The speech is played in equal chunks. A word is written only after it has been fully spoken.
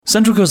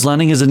Central Coast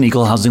Lending is an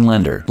equal housing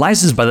lender,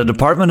 licensed by the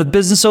Department of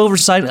Business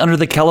Oversight under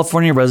the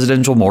California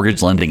Residential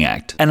Mortgage Lending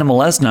Act,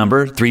 NMLS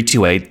number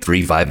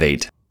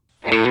 328358.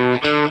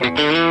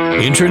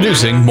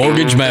 Introducing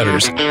Mortgage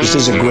Matters. This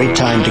is a great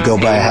time to go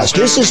buy a house.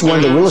 This is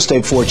when the real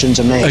estate fortunes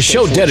are made. A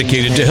show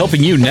dedicated to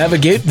helping you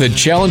navigate the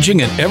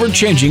challenging and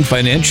ever-changing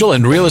financial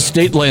and real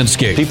estate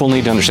landscape. People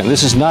need to understand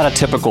this is not a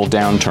typical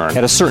downturn.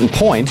 At a certain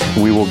point,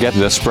 we will get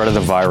the spread of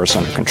the virus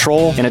under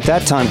control, and at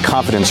that time,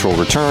 confidence will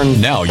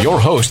return. Now, your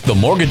host, the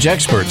mortgage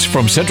experts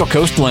from Central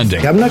Coast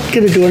Lending. I'm not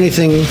going to do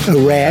anything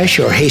rash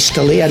or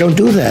hastily. I don't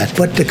do that.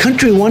 But the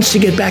country wants to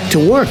get back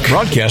to work.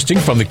 Broadcasting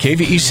from the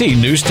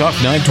KVEC News Talk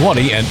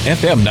 920 and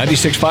FM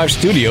 96.5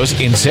 studios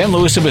in San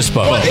Luis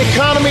Obispo. What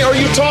economy are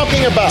you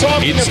talking about?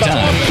 It's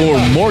time for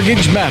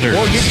Mortgage Matters.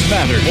 Mortgage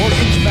Matters.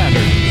 Mortgage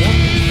Matters.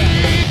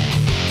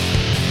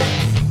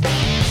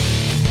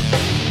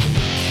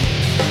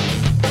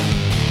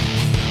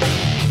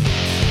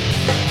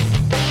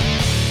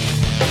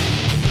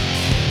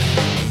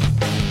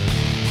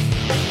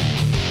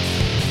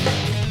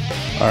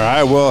 All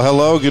right. Well,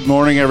 hello. Good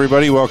morning,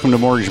 everybody. Welcome to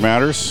Mortgage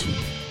Matters.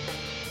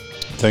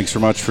 Thanks so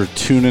much for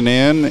tuning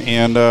in.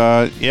 And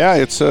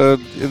this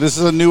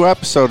is a new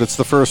episode. It's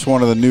the first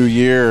one of the new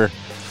year.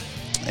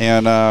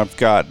 And I've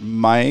got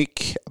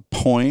Mike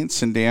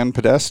Points and Dan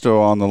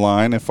Podesto on the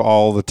line if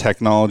all the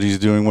technology is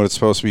doing what it's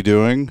supposed to be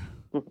doing.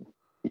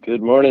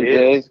 Good morning,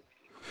 Dave.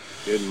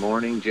 Good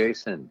morning,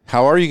 Jason.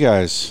 How are you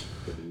guys?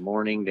 Good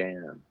morning,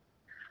 Dan.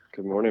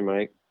 Good morning,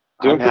 Mike.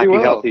 Doing pretty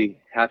well.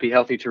 Happy,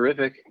 healthy,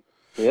 terrific.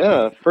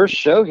 Yeah, first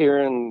show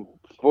here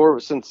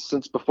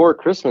since before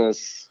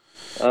Christmas.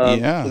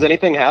 Has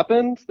anything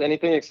happened?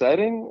 Anything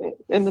exciting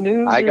in the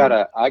news? I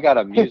got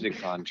a music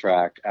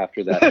contract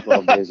after that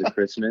 12 Days of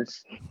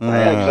Christmas.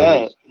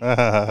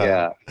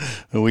 Yeah.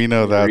 We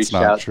know that's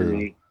not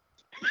true.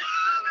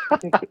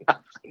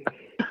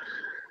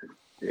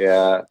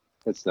 Yeah,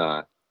 it's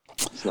not.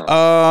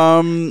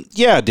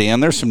 Dan,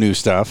 there's some new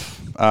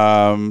stuff.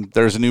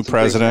 There's a new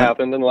president.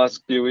 Happened in the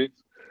last few weeks.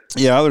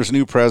 Yeah, there's a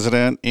new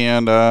president,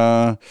 and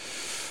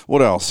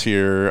what else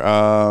here?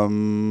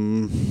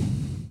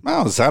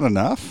 Is that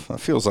enough? That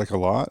feels like a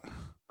lot.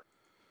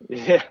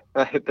 Yeah,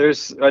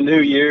 there's a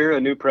new year,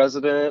 a new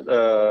president.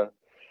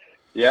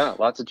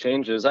 Lots of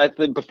changes. I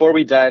think before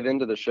we dive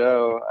into the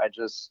show, I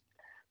just,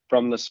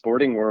 from the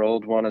sporting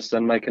world, want to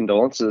send my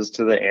condolences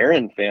to the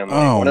Aaron family.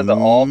 One of the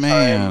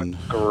all-time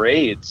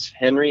greats,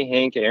 Henry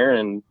Hank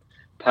Aaron,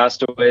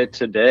 passed away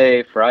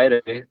today,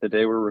 Friday, the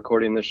day we're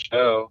recording the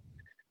show.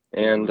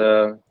 And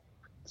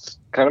it's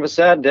kind of a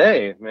sad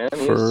day, man.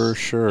 For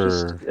sure.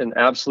 Just an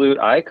absolute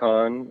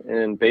icon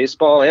in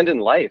baseball and in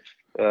life.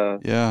 A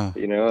game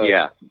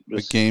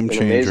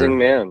changer. An amazing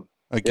man.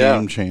 A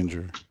game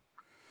changer.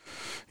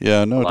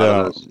 Yeah, no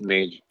doubt.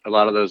 A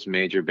lot of those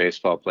major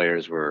baseball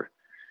players were,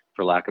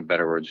 for lack of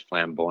better words,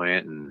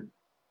 flamboyant and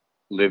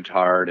lived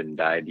hard and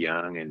died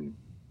young. And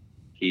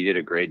he did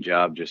a great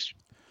job just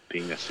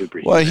being a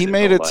superhuman. Well, he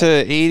made it to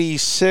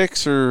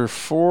 86 or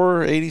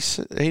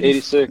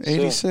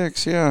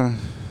 86, yeah.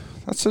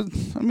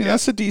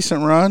 That's a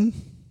decent run.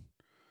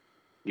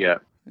 Yeah.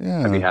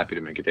 Yeah. I'd be happy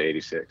to make it to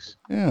 86.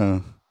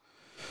 Yeah.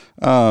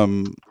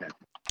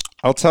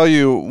 I'll tell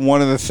you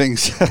one of the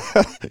things. You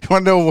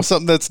want to know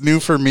something that's new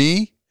for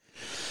me?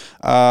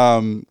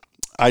 I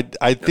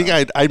think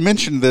I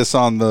mentioned this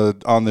on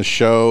the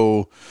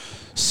show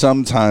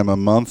sometime a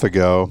month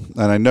ago,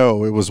 and I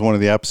know it was one of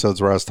the episodes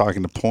where I was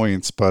talking to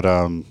Points, but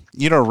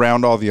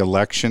around all the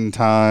election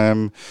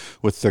time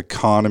with the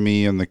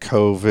economy and the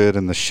COVID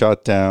and the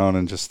shutdown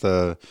and just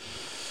the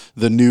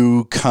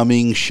new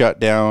coming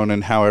shutdown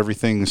and how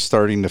everything's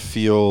starting to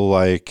feel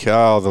like,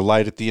 the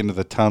light at the end of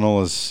the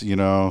tunnel is,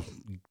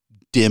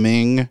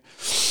 dimming.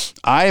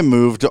 I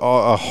moved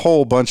a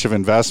whole bunch of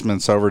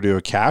investments over to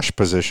a cash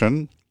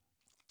position.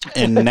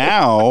 And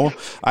now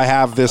I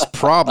have this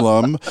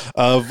problem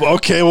of,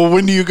 okay, well,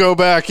 when do you go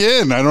back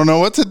in? I don't know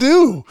what to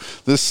do.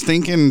 This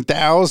stinking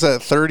Dow's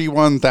at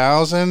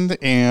 31,000,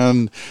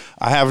 and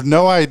I have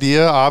no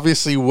idea,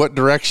 obviously, what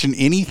direction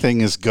anything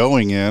is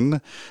going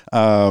in.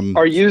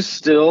 Are you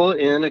still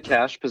in a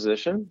cash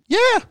position?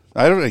 Yeah.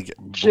 I don't.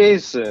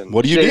 Jason.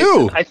 What do you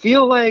do? I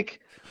feel like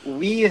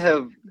we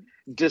have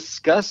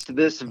discussed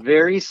this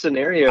very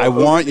scenario. I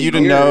want you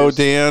to know,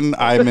 Dan,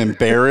 I'm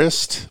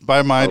embarrassed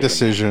by my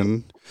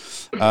decision.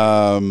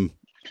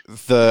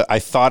 I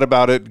thought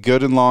about it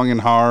good and long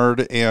and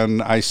hard,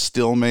 and I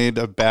still made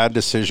a bad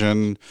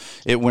decision.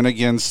 It went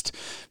against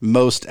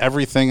most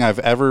everything I've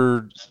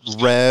ever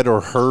read or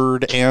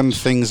heard and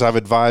things I've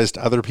advised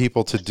other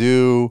people to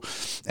do.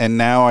 And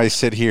now I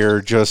sit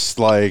here just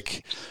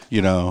like,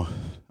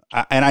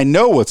 and I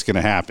know what's going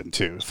to happen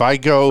too. If I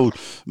go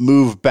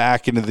move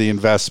back into the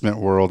investment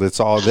world,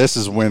 this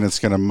is when it's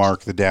going to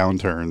mark the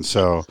downturn.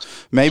 So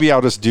maybe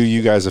I'll just do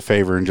you guys a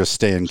favor and just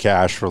stay in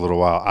cash for a little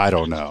while. I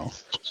don't know.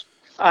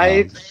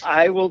 I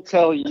will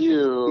tell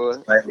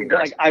you, like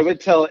I would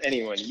tell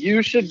anyone,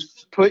 you should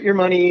put your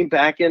money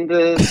back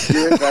into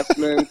your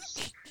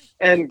investments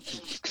and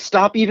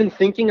stop even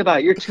thinking about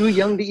it. You're too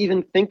young to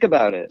even think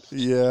about it.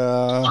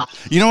 Yeah.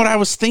 You know what I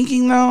was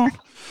thinking though?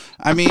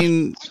 I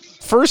mean,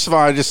 first of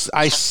all,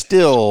 I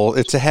still,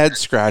 it's a head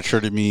scratcher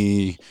to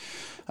me.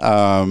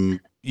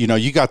 You know,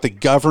 you got the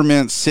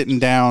government sitting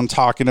down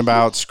talking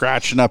about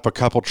scratching up a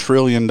couple $1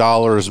 trillion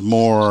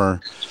more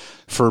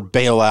for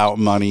bailout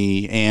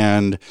money.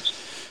 And,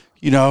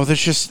 you know,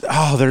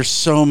 there's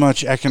so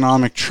much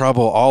economic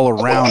trouble all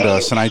around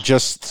us. And I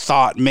just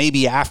thought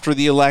maybe after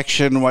the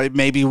election,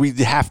 maybe we'd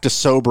have to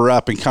sober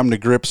up and come to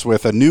grips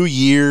with a new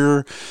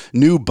year,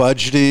 new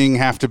budgeting,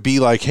 have to be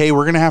like, hey,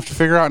 we're going to have to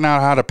figure out now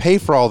how to pay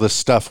for all this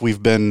stuff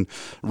we've been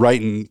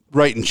writing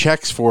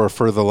checks for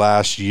the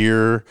last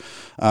year.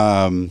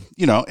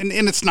 You know, and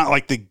it's not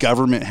like the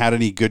government had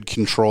any good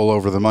control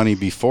over the money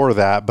before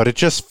that, but it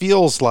just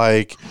feels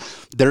like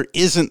there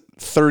isn't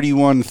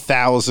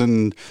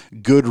 31,000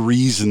 good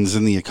reasons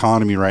in the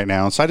economy right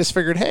now. And so I just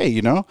figured, hey,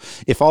 you know,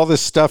 if all this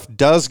stuff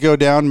does go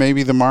down,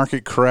 maybe the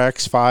market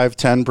corrects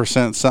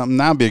 5-10% something,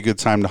 that'd be a good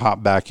time to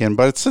hop back in.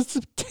 But it's a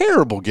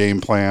terrible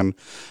game plan.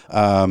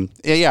 Yeah,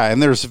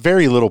 and there's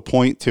very little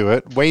point to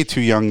it. Way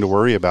too young to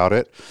worry about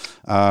it.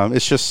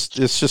 It's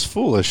just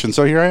foolish. And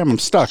so here I am. I'm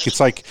stuck. It's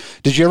like,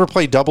 did you ever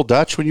play double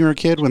dutch when you were a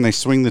kid when they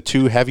swing the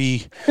two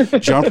heavy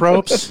jump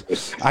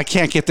ropes? I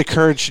can't get the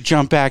courage to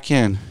jump back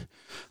in.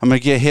 I'm going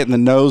to get hit in the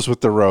nose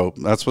with the rope.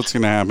 That's what's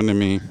going to happen to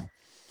me.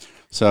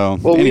 So,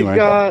 well, anyway. We've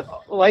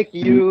got, like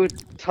you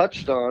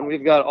touched on,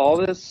 we've got all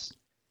this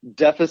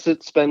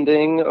deficit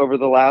spending over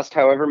the last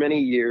however many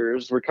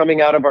years. We're coming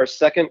out of our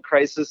second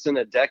crisis in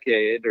a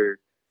decade, or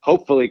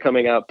hopefully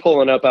pulling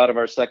up out of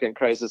our second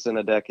crisis in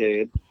a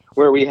decade,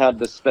 where we had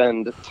to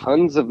spend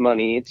tons of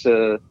money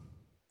to,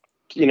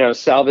 you know,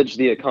 salvage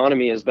the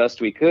economy as best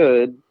we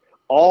could.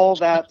 All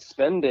that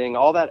spending,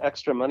 all that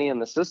extra money in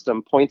the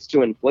system points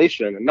to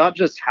inflation, and not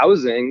just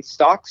housing.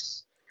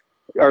 Stocks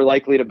are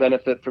likely to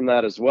benefit from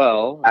that as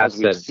well, as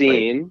we've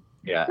seen.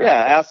 Yeah,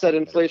 asset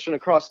inflation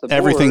across the board.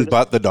 Everything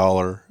but the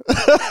dollar.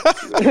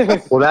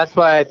 Well, that's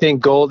why I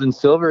think gold and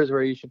silver is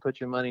where you should put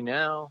your money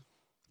now.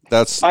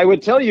 I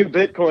would tell you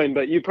Bitcoin,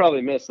 but you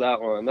probably missed that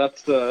one.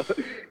 That's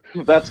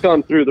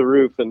gone through the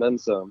roof and then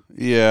some.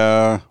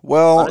 Yeah.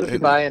 Well, why don't you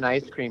buy an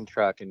ice cream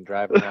truck and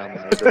drive around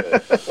the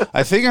neighborhood?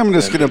 I think I'm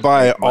just going to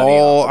buy it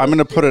all. I'm going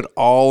to put it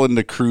all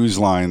into cruise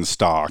line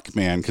stock,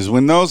 man, because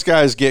when those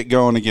guys get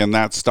going again,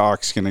 that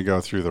stock's going to go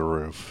through the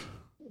roof.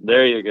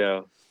 There you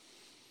go.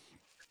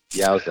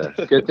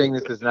 Yowza. Good thing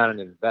this is not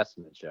an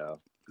investment show.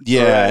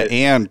 Yeah, right.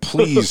 And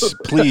please,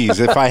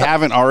 if I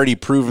haven't already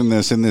proven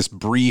this in this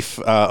brief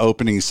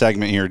opening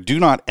segment here, do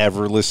not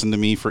ever listen to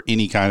me for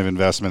any kind of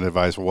investment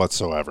advice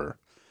whatsoever.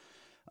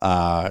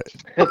 It's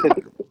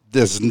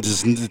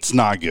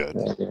not good.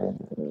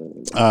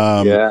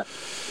 Yeah.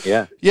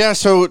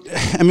 So,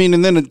 I mean,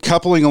 and then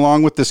coupling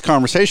along with this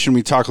conversation,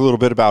 we talk a little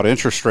bit about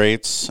interest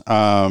rates.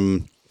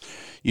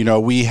 You know,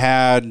 we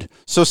had,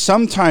 so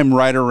sometime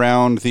right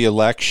around the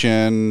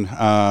election,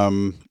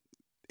 and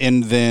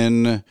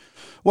then,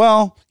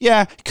 well,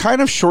 yeah,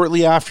 kind of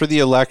shortly after the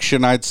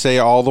election, I'd say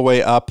all the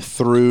way up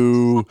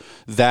through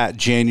that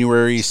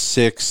January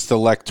 6th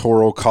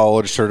electoral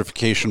college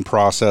certification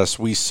process,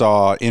 we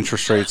saw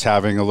interest rates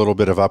having a little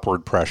bit of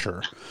upward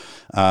pressure.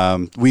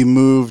 We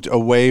moved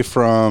away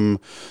from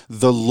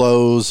the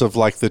lows of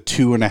like the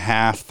 2.5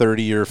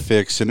 30-year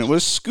fix, and it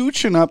was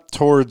scooching up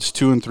towards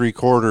 2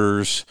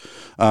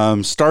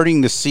 3/4,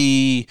 starting to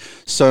see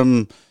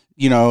some,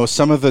 you know,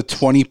 some of the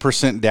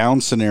 20%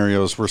 down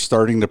scenarios were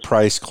starting to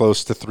price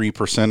close to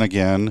 3%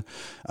 again.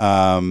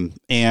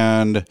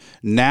 And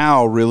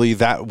now really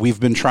that we've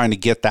been trying to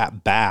get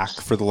that back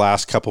for the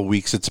last couple of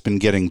weeks. It's been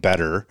getting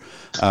better.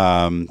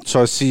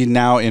 So I see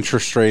now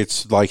interest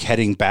rates like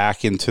heading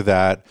back into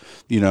that,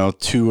 you know,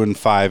 2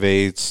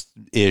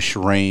 5/8-ish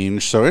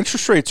range. So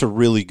interest rates are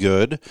really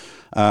good.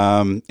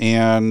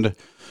 And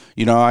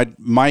you know,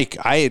 Mike,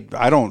 I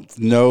don't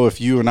know if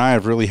you and I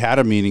have really had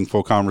a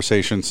meaningful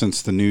conversation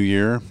since the new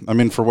year. I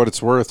mean, for what it's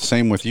worth,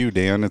 same with you,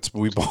 Dan.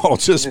 We've all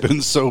just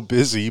been so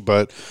busy,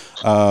 but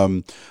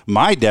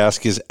my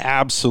desk is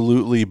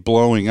absolutely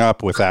blowing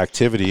up with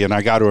activity, and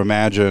I got to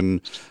imagine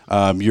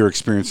you're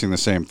experiencing the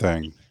same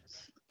thing.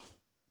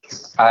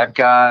 I've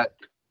got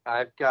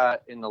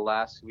in the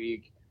last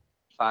week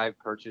 5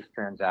 purchase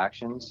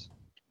transactions,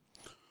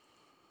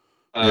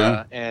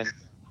 and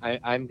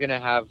I'm gonna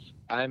have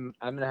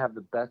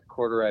the best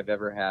quarter I've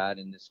ever had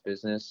in this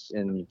business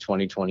in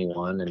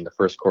 2021 in the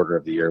first quarter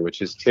of the year,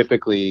 which is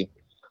typically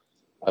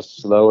a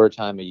slower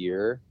time of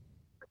year.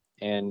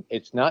 And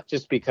it's not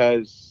just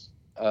because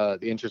the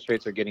interest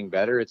rates are getting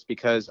better. It's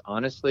because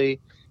honestly,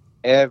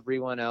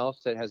 everyone else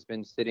that has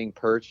been sitting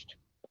perched,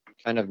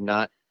 kind of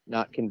not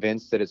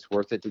convinced that it's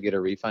worth it to get a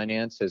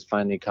refinance, has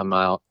finally come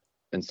out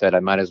and said, I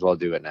might as well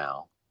do it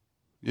now.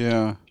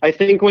 Yeah. I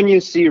think when you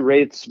see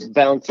rates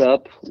bounce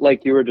up,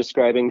 like you were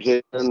describing,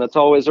 Jason, that's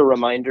always a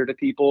reminder to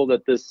people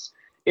that this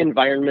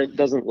environment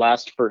doesn't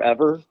last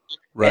forever.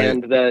 Right.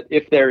 And that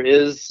if there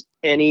is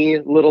any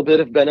little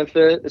bit of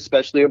benefit,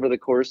 especially over the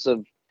course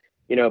of,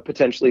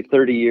 potentially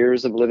 30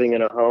 years of living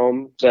in a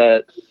home,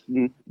 that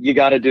you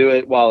got to do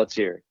it while it's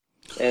here.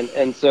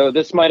 And so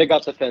this might have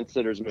got the fence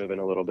sitters moving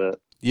a little bit.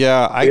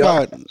 Yeah,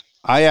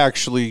 I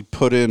actually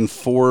put in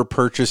 4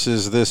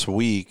 purchases this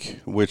week,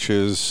 which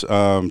is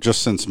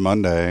just since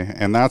Monday,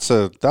 and that's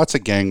a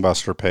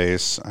gangbuster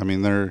pace. I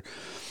mean,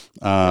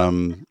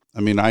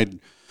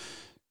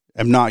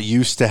 I'm not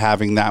used to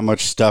having that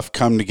much stuff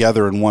come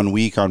together in 1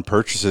 week on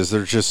purchases.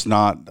 There's just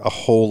not a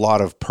whole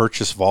lot of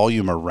purchase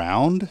volume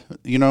around,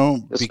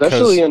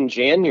 especially in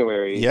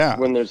January. Yeah.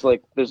 When there's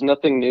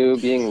nothing new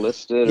being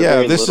listed.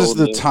 Yeah. This is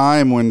the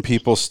time when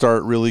people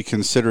start really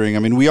considering. I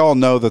mean, we all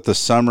know that the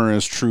summer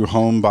is true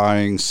home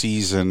buying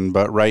season,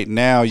 but right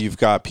now you've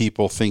got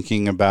people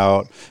thinking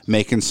about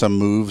making some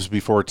moves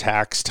before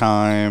tax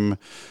time.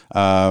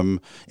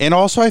 And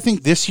also I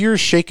think this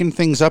year's shaking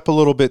things up a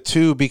little bit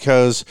too,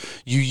 because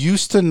you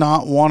used to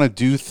not want to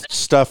do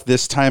stuff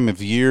this time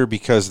of year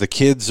because the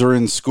kids are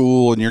in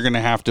school and you're going to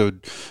have to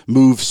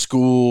move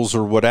schools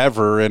or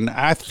whatever. And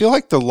I feel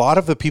like a lot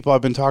of the people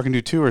I've been talking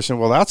to too are saying,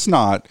 well, that's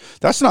not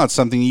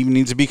something even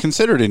needs to be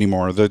considered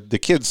anymore. The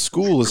kids'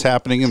 school is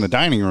happening in the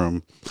dining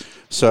room.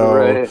 So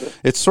right.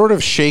 It's sort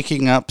of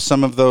shaking up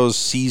some of those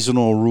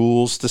seasonal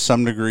rules to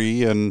some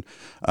degree. And,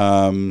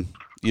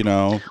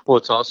 well,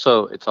 it's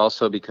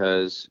also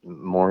because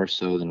more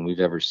so than we've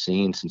ever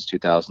seen since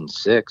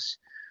 2006,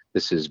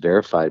 this is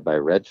verified by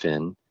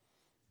Redfin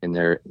in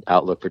their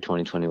outlook for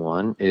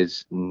 2021,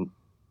 is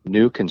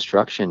new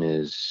construction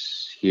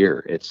is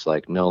here. It's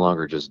like no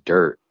longer just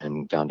dirt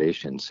and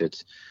foundations.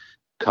 It's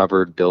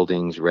covered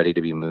buildings ready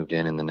to be moved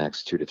in the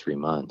next 2 to 3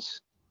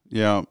 months.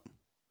 Yeah.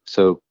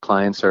 So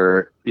clients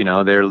are,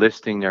 they're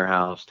listing their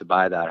house to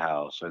buy that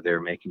house, or they're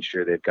making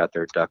sure they've got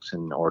their ducks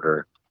in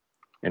order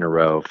in a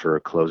row for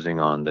closing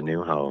on the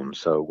new home.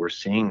 So we're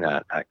seeing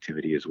that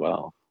activity as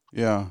well.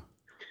 Yeah.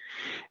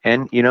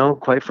 And,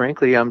 quite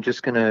frankly, I'm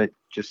just going to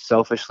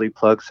selfishly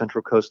plug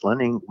Central Coast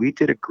Lending. We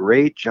did a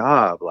great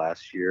job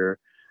last year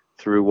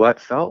through what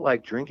felt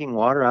like drinking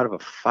water out of a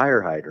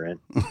fire hydrant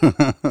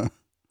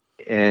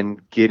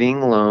and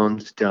getting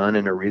loans done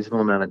in a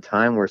reasonable amount of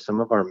time, where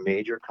some of our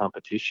major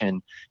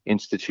competition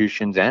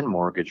institutions and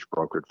mortgage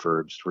brokered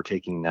firms were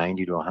taking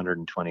 90 to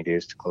 120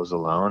 days to close a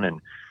loan. And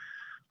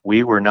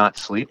we were not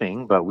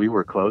sleeping, but we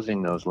were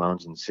closing those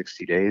loans in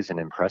 60 days and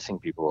impressing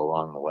people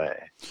along the way.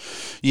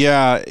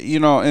 Yeah,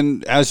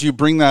 and as you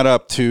bring that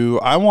up too,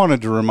 I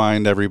wanted to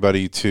remind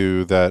everybody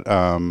too that,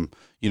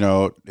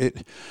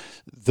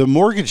 the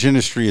mortgage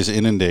industry is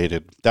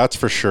inundated. That's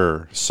for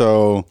sure.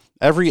 So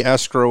every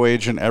escrow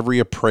agent, every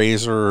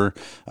appraiser,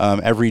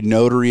 every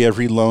notary,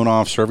 every loan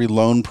officer, every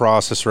loan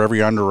processor,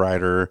 every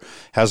underwriter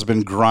has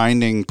been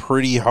grinding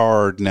pretty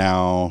hard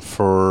now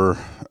for,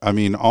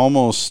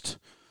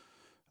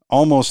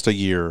 almost a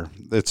year.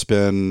 It's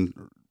been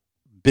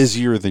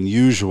busier than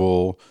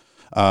usual.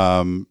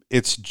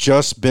 It's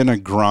just been a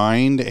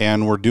grind,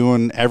 and we're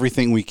doing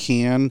everything we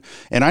can.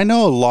 And I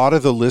know a lot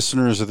of the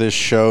listeners of this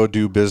show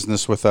do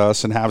business with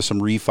us and have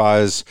some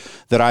refis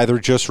that either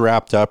just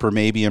wrapped up or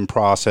maybe in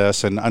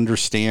process, and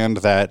understand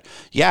that,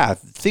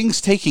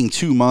 things taking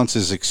 2 months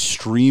is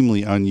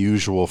extremely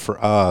unusual for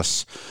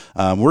us.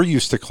 We're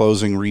used to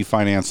closing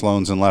refinance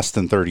loans in less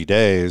than 30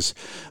 days.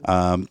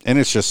 And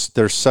it's just,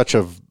 there's such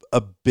a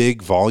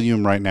big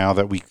volume right now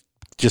that we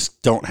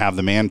just don't have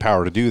the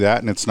manpower to do that,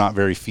 and it's not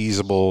very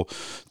feasible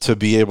to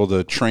be able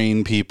to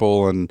train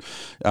people and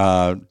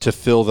to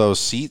fill those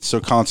seats. So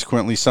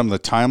consequently, some of the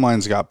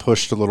timelines got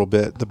pushed a little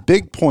bit. The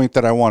big point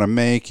that I want to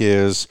make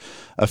is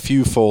a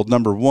fewfold.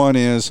 Number one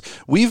is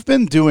we've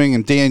been doing,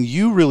 and Dan,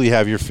 you really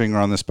have your finger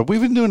on this, but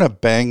we've been doing a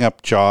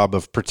bang-up job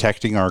of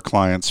protecting our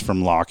clients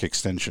from lock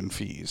extension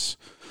fees.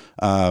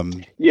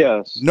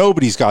 Yes.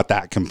 Nobody's got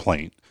that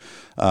complaint.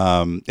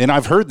 And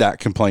I've heard that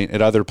complaint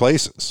at other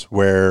places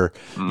where,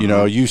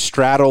 you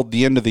straddled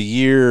the end of the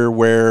year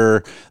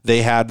where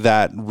they had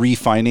that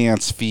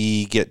refinance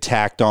fee get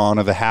tacked on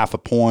of a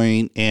 0.5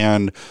 point,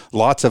 and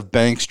lots of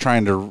banks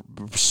trying to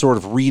sort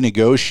of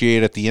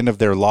renegotiate at the end of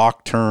their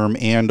lock term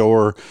and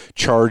or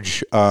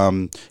charge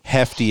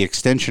hefty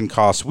extension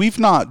costs. We've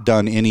not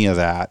done any of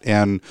that.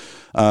 And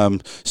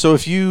so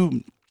if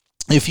you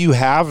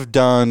have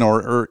done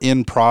or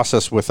in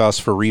process with us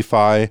for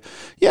refi,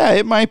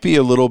 it might be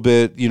a little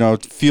bit,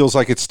 it feels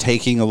like it's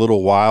taking a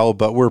little while,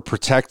 but we're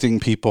protecting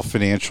people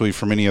financially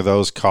from any of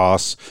those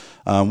costs,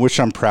 which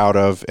I'm proud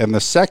of. And the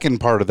second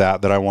part of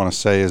that I want to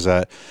say is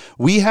that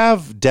we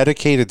have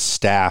dedicated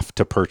staff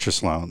to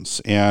purchase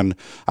loans. And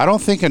I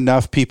don't think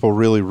enough people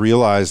really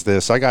realize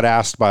this. I got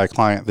asked by a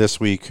client this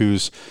week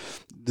who's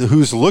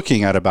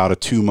looking at about a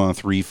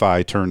 2-month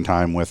refi turn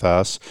time with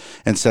us,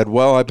 and said,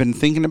 well, I've been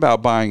thinking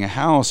about buying a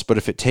house, but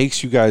if it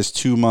takes you guys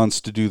 2 months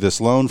to do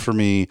this loan for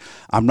me,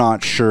 I'm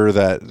not sure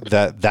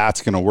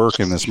that's going to work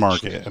in this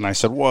market. And I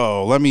said,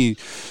 whoa, let me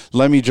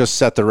just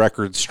set the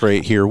record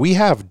straight here. We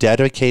have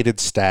dedicated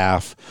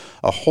staff,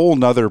 a whole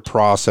nother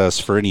process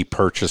for any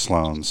purchase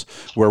loans,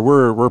 where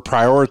we're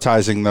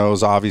prioritizing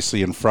those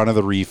obviously in front of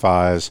the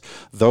refis.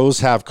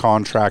 Those have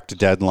contract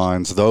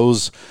deadlines.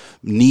 Those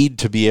need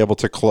to be able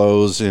to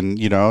close, and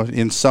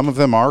in some of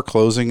them are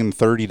closing in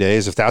 30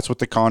 days. If that's what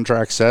the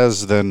contract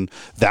says, then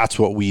that's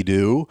what we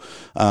do.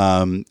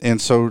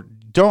 And so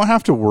don't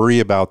have to worry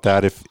about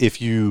that.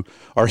 If you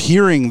are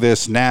hearing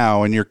this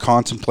now and you're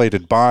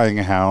contemplated buying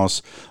a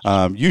house,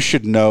 you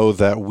should know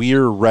that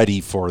we're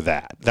ready for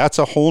that. That's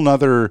a whole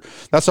nother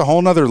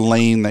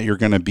lane that you're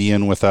going to be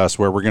in with us,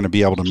 where we're going to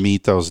be able to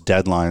meet those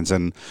deadlines.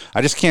 And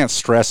I just can't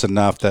stress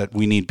enough that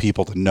we need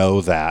people to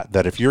know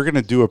that if you're going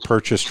to do a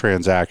purchase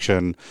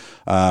transaction,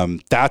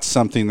 that's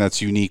something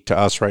that's unique to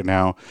us right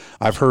now.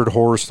 I've heard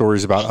horror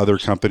stories about other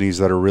companies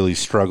that are really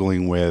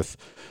struggling with,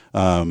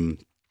 a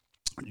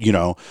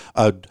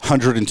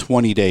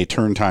 120-day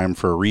turn time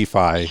for a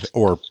refi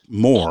or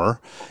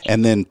more,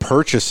 and then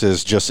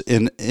purchases just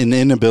an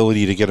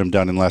inability to get them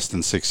done in less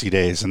than 60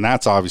 days. And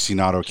that's obviously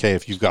not okay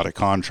if you've got a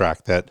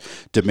contract that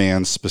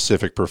demands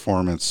specific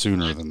performance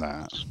sooner than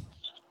that.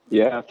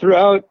 Yeah,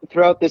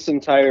 throughout this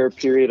entire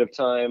period of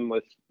time,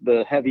 with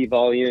the heavy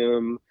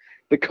volume,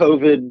 the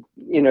COVID,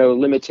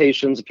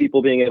 limitations of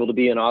people being able to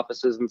be in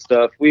offices and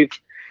stuff, we've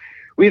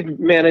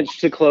managed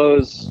to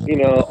close,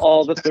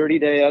 all the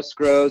 30-day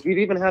escrows. We've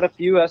even had a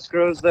few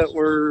escrows that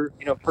were,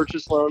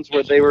 purchase loans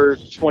where they were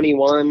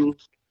 21,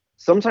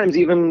 sometimes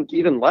even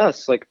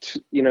less, like,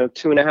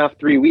 2.5,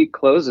 3 week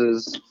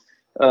closes.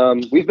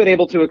 We've been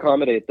able to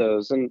accommodate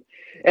those. And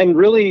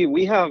really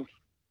we have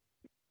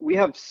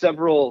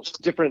several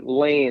different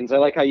lanes. I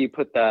like how you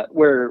put that,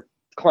 where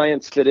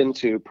clients fit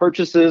into.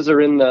 Purchases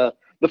are in the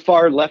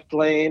far left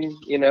lane,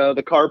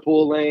 the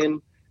carpool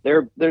lane.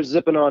 They're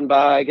zipping on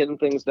by, getting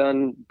things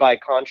done by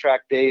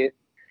contract date.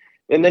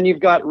 And then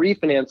you've got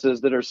refinances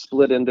that are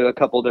split into a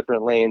couple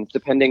different lanes,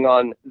 depending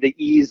on the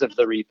ease of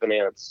the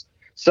refinance.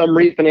 Some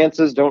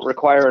refinances don't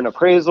require an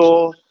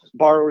appraisal.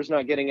 Borrower's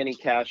not getting any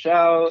cash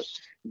out.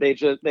 They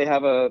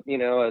have a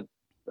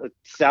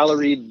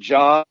salaried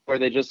job where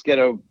they just get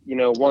a,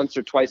 once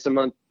or twice a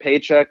month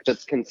paycheck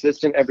that's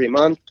consistent every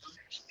month.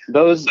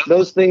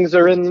 Those things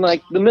are in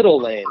like the middle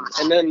lane.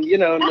 And then, in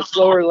the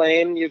slower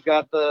lane, you've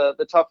got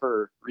the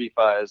tougher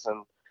refis.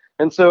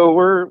 And so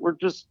we're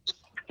just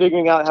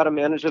figuring out how to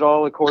manage it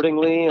all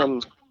accordingly.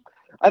 And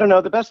I don't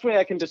know, the best way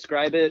I can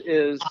describe it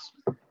is,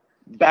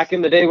 back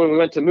in the day when we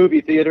went to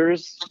movie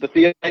theaters, the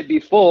theater might be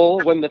full.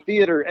 When the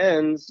theater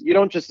ends, you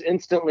don't just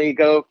instantly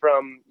go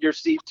from your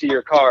seat to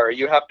your car.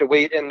 You have to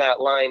wait in that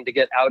line to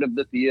get out of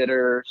the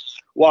theater,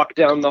 walk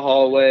down the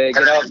hallway,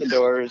 get out the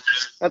doors.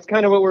 That's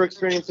kind of what we're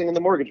experiencing in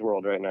the mortgage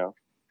world right now.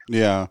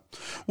 Yeah.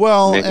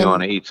 Well, makes me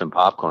want to eat some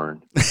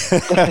popcorn.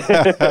 It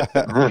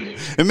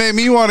made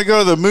me want to go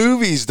to the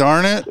movies,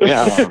 darn it.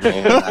 Yeah,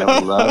 man, I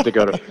would love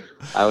to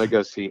I would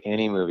go see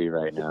any movie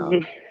right now.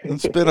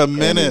 It's been a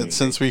minute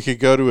since we could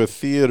go to a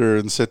theater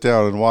and sit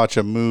down and watch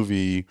a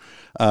movie.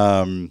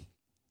 And,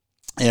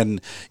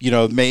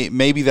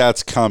 maybe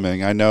that's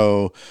coming. I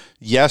know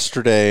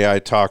yesterday I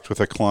talked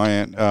with a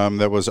client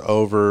that was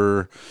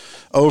over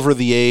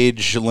the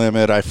age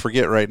limit. I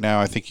forget right now.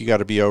 I think you got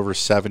to be over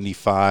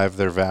 75.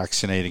 They're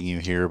vaccinating you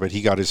here, but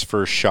he got his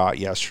first shot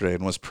yesterday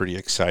and was pretty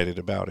excited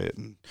about it.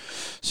 And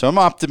so I'm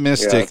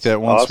optimistic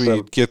that once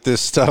we get this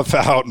stuff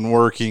out and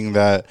working,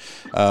 that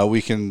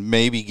we can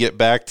maybe get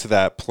back to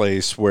that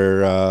place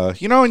where,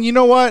 and you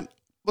know what?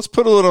 Let's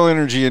put a little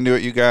energy into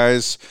it, you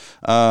guys,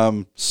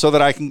 so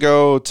that I can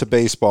go to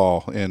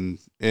baseball in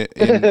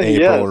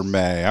April or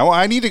May.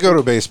 I need to go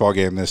to a baseball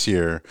game this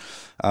year.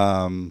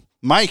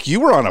 Mike, you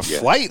were on a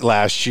flight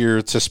last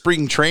year to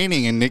spring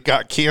training, and it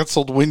got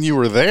canceled when you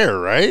were there,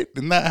 right?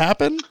 Didn't that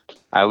happen?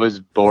 I was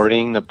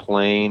boarding the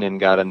plane and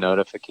got a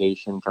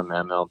notification from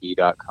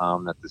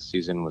MLB.com that the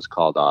season was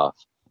called off.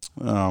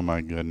 Oh,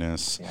 my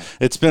goodness. Yeah.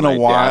 It's been a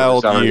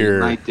wild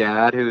year. My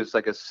dad, who's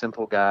like a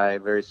simple guy,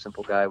 very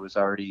simple guy, was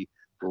already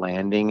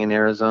landing in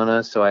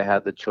Arizona, so I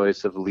had the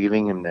choice of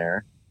leaving him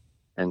there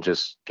and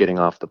just getting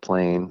off the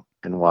plane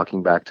and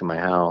walking back to my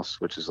house,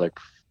 which is like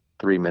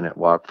 3-minute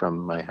walk from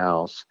my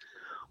house,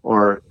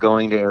 or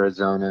going to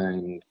Arizona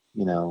and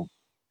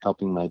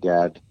helping my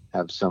dad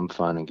have some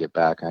fun and get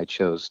back. I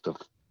chose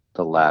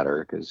the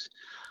latter because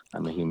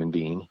I'm a human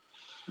being.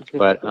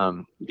 But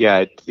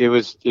it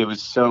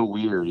was so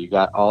weird. You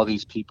got all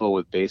these people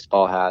with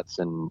baseball hats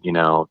and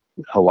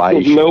Hawaii.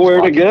 There's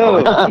nowhere to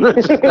go.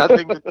 There's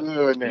nothing to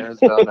do in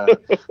Arizona.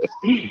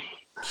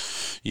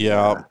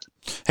 Yeah.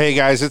 Hey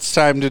guys, it's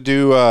time to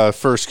do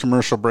first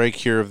commercial break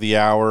here of the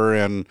hour,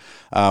 and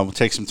we'll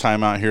take some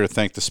time out here to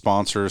thank the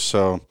sponsors.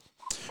 So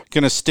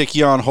going to stick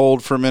you on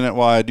hold for a minute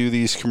while I do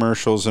these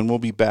commercials, and we'll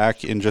be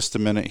back in just a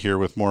minute here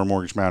with more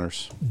Mortgage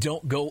Matters.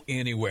 Don't go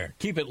anywhere.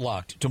 Keep it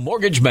locked to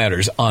Mortgage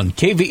Matters on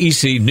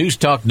KVEC News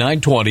Talk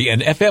 920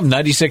 and FM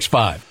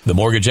 96.5. The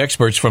mortgage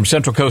experts from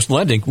Central Coast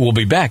Lending will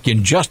be back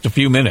in just a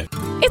few minutes.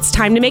 It's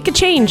time to make a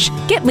change.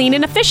 Get lean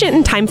and efficient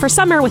in time for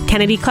summer with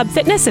Kennedy Club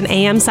Fitness and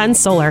AM Sun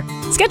Solar.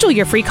 Schedule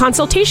your free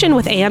consultation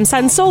with AM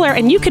Sun Solar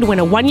and you could win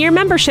a 1-year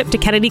membership to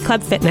Kennedy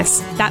Club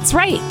Fitness. That's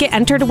right. Get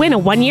entered to win a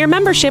 1-year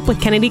membership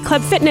with Kennedy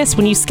Club Fitness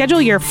when you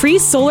schedule your free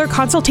solar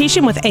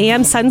consultation with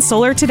AM Sun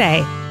Solar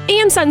today.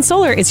 AM Sun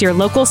Solar is your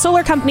local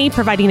solar company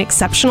providing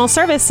exceptional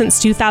service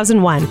since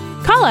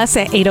 2001. Call us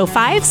at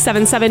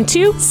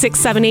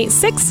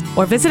 805-772-6786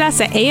 or visit us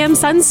at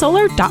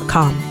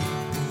amsunsolar.com.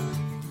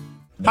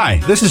 Hi,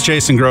 this is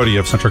Jason Grody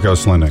of Central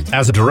Coast Lending.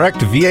 As a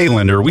direct VA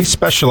lender, we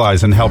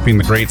specialize in helping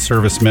the great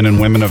servicemen and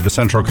women of the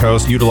Central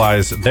Coast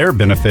utilize their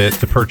benefit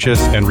to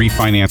purchase and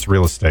refinance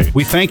real estate.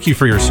 We thank you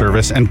for your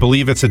service and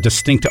believe it's a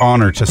distinct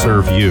honor to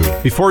serve you.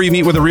 Before you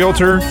meet with a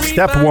realtor,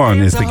 step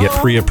one is to get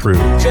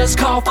pre-approved. Just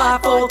call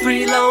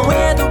 543-LOAN.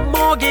 We're the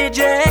mortgage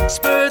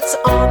experts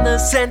on the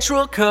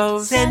Central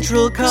Coast.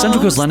 Central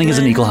Coast Lending is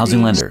an equal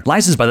housing lender,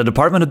 licensed by the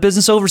Department of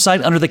Business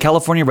Oversight under the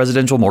California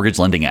Residential Mortgage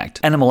Lending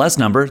Act. NMLS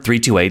number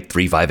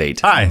 328358.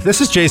 Hi, this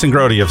is Jason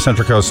Grody of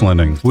Central Coast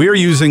Lending. We are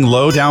using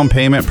low down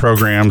payment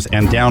programs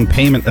and down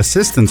payment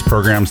assistance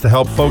programs to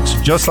help folks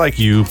just like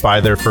you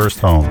buy their first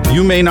home.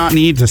 You may not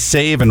need to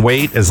save and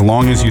wait as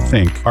long as you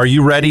think. Are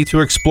you ready to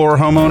explore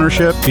home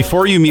ownership?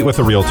 Before you meet with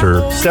a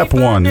realtor, step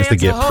one is to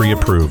get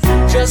pre-approved.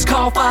 Just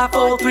call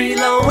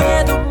 543-LOAN.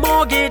 We're the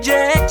mortgage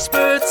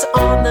experts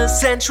on the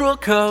Central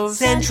Coast.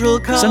 Central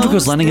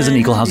Coast Lending is an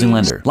equal housing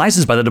lender,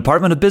 licensed by the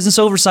Department of Business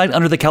Oversight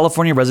under the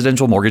California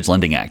Residential Mortgage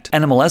Lending Act.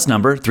 NMLS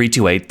number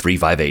 328358.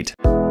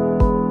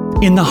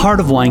 In the heart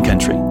of wine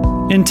country,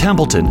 in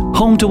Templeton,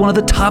 home to one of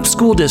the top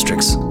school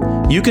districts,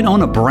 you can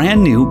own a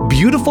brand new,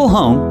 beautiful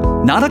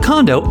home, not a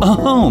condo, a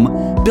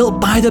home, built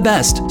by the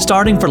best,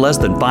 starting for less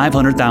than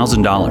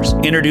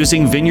 $500,000.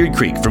 Introducing Vineyard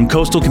Creek from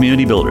Coastal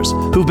Community Builders,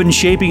 who've been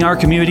shaping our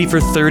community for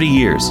 30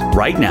 years.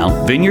 Right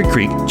now, Vineyard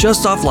Creek,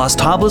 just off Los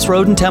Tablas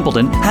Road in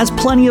Templeton, has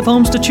plenty of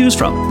homes to choose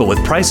from. But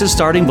with prices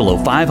starting below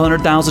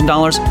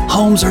 $500,000,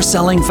 homes are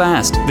selling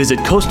fast. Visit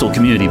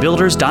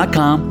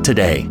coastalcommunitybuilders.com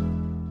today.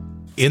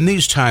 In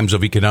these times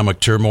of economic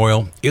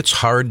turmoil, it's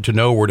hard to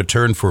know where to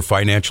turn for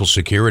financial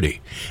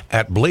security.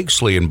 At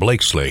Blakesley &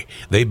 Blakesley,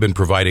 they've been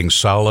providing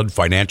solid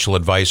financial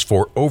advice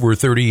for over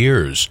 30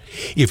 years.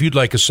 If you'd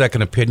like a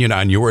second opinion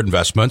on your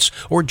investments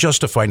or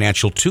just a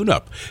financial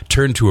tune-up,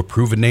 turn to a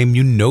proven name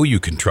you know you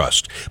can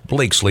trust,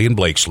 Blakesley &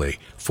 Blakesley.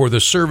 For the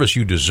service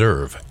you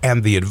deserve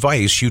and the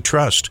advice you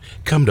trust,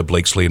 come to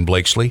Blakesley &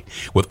 Blakesley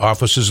with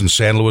offices in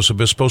San Luis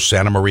Obispo,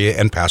 Santa Maria,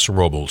 and Paso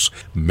Robles.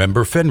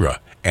 Member FINRA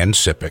and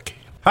SIPC.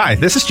 Hi,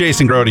 this is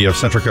Jason Grody of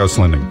Central Coast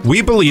Lending.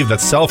 We believe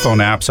that cell phone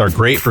apps are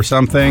great for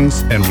some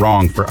things and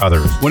wrong for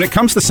others. When it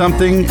comes to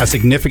something as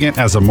significant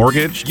as a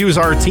mortgage, use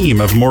our team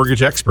of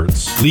mortgage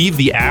experts. Leave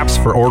the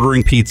apps for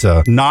ordering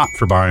pizza, not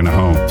for buying a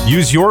home.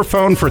 Use your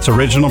phone for its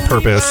original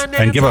purpose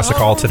and give us a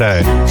call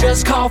today.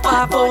 Just call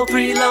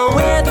 543-LOAN.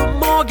 We're the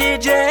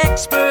mortgage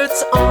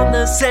experts on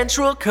the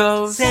Central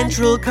Coast.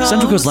 Central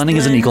Coast Lending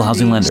is an equal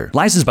housing lender,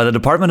 licensed by the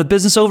Department of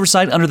Business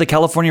Oversight under the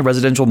California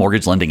Residential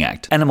Mortgage Lending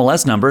Act.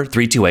 NMLS number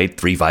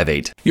 328358.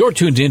 You're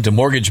tuned in to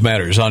Mortgage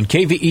Matters on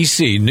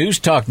KVEC News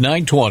Talk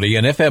 920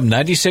 and FM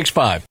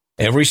 96.5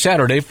 every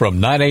Saturday from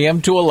 9 a.m.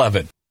 to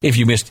 11. If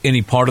you missed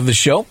any part of the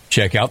show,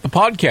 check out the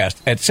podcast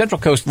at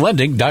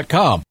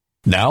centralcoastlending.com.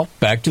 Now,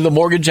 back to the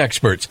mortgage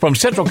experts from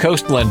Central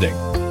Coast Lending.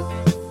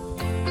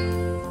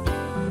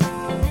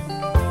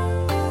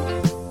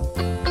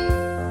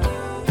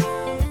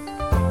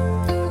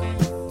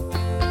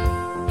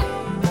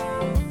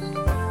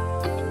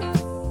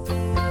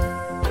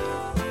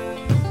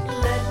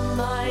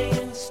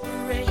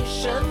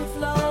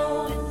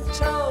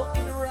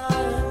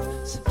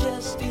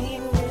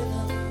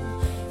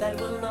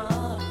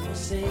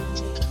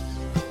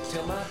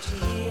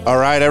 All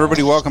right,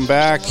 everybody, welcome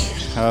back.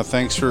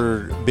 Thanks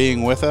for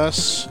being with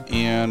us.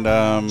 And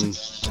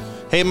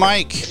hey,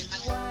 Mike.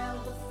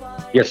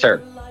 Yes, sir.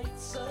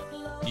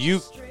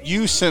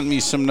 You sent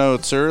me some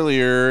notes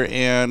earlier,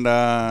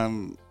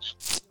 and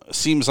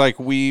seems like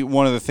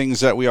one of the things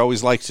that we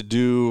always like to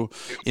do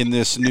in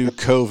this new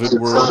COVID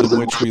world in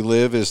which we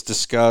live is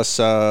discuss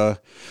the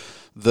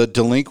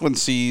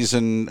delinquencies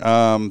and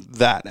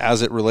that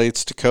as it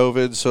relates to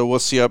COVID. So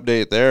what's the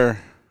update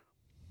there?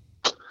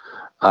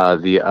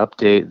 The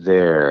update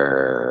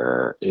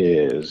there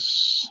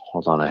is,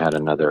 hold on, I had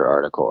another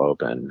article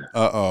open.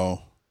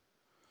 Uh-oh.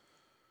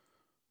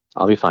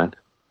 I'll be fine.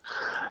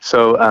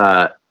 So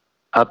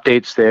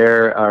updates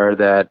there are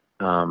that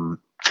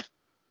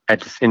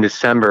in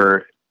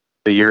December,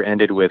 the year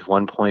ended with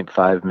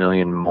 1.5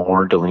 million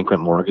more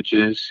delinquent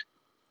mortgages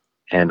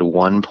and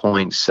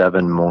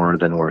 1.7 more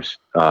than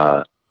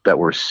that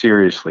were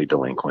seriously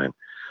delinquent.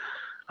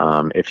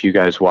 If you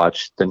guys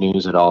watched the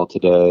news at all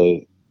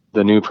today,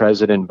 the new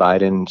President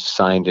Biden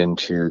signed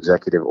into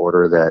executive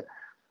order that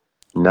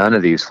none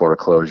of these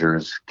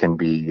foreclosures can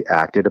be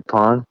acted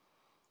upon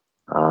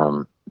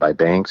by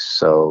banks.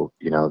 So,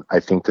 I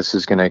think this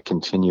is going to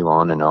continue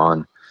on and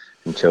on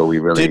until we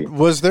really...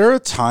 Was there a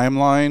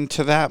timeline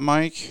to that,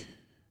 Mike?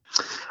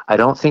 I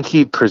don't think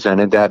he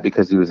presented that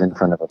because he was in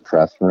front of a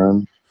press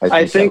room.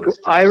 I think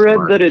I read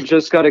that it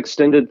just got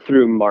extended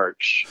through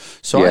March.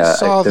 So yeah, I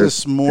saw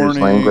this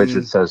morning... There's language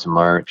that says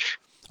March.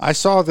 I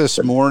saw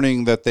this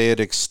morning that they had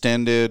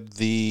extended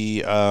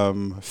the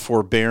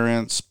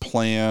forbearance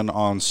plan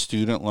on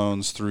student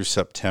loans through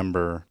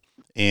September.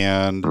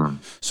 And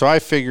so I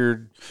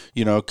figured,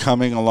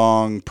 coming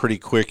along pretty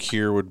quick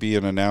here would be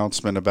an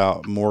announcement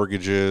about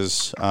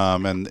mortgages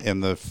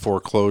and the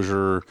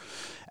foreclosure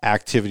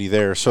activity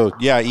there. So,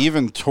 yeah,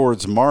 even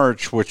towards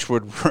March, which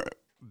would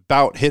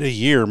about hit a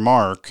year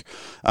mark,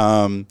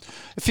 it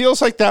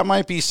feels like that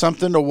might be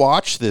something to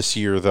watch this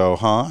year, though,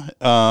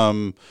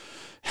 huh?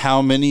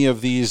 How many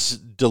of these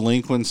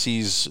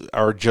delinquencies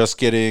are just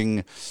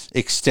getting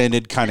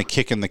extended, kind of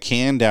kicking the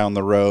can down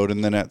the road,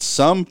 and then at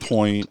some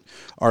point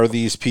are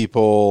these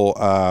people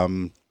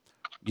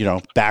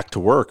back to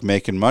work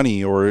making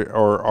money, or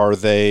are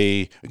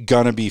they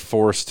gonna be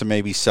forced to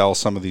maybe sell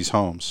some of these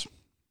homes?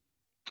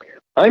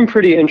 I'm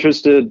pretty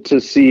interested to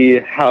see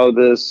how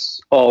this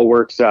all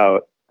works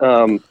out.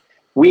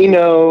 We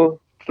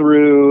know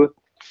through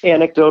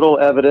anecdotal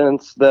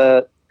evidence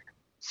that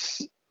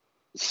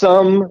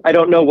some, I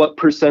don't know what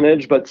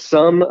percentage, but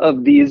some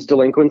of these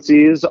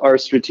delinquencies are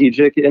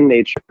strategic in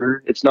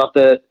nature. It's not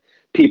that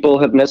people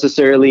have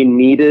necessarily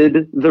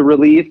needed the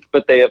relief,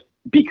 but they have,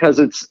 because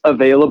it's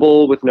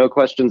available with no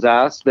questions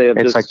asked, they have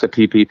It's like the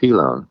PPP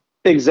loan.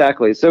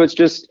 Exactly. So it's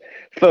just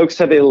folks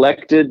have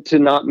elected to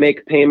not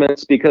make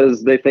payments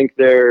because they think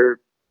they're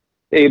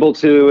able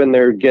to, and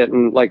they're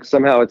getting, like,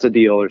 somehow it's a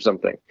deal or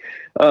something.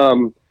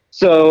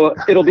 So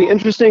it'll be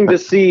interesting to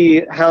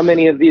see how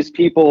many of these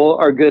people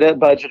are good at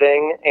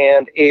budgeting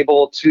and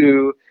able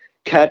to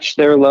catch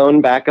their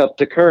loan back up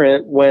to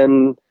current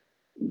when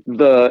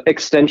the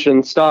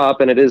extensions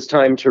stop and it is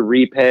time to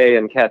repay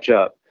and catch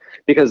up.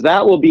 Because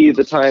that will be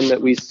the time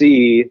that we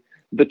see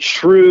the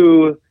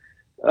true,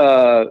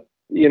 the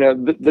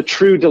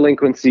true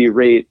delinquency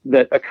rate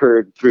that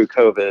occurred through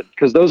COVID,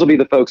 because those will be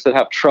the folks that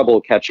have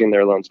trouble catching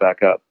their loans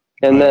back up.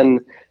 And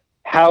then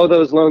how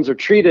those loans are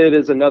treated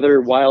is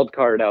another wild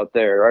card out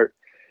there.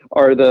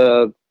 Are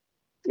the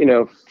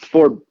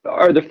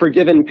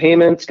forgiven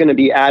payments going to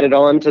be added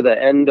on to the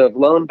end of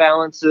loan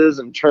balances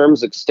and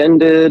terms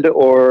extended,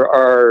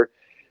 or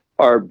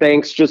are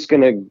banks just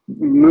going to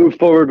move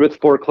forward with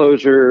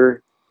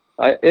foreclosure?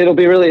 It'll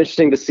be really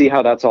interesting to see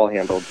how that's all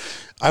handled.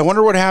 I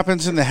wonder what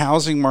happens in the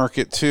housing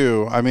market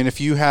too. I mean,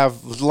 if you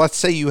have, let's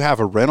say you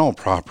have a rental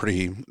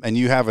property and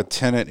you have a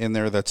tenant in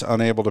there that's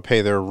unable to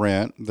pay their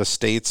rent, the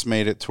state's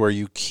made it to where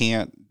you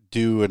can't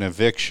do an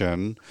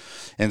eviction,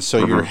 and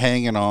so you're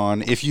hanging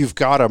on. If you've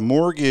got a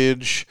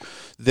mortgage,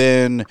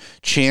 then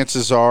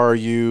chances are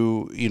if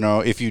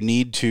you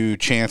need to,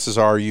 chances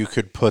are you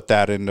could put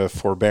that into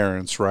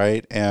forbearance,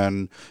 right?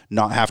 And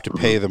not have to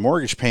pay the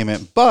mortgage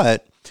payment,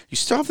 but you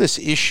still have this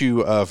issue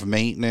of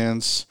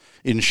maintenance,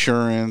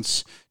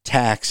 insurance,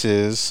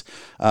 taxes,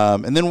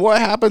 and then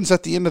what happens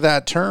at the end of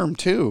that term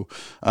too?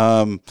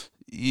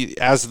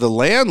 As the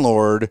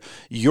landlord,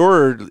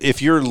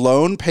 if your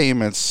loan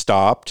payments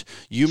stopped,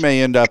 you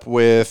may end up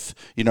with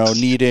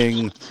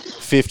needing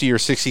 $50,000 or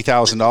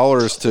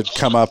 $60,000 to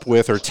come up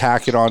with or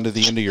tack it onto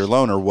the end of your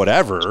loan or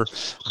whatever.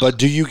 But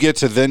do you get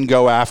to then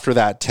go after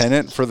that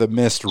tenant for the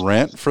missed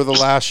rent for the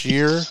last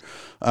year?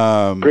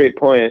 Great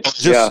point.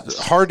 Just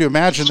hard to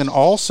imagine. Then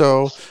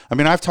also, I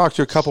mean, I've talked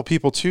to a couple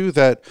people too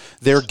that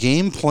their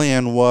game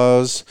plan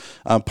was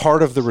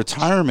part of the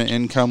retirement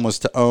income was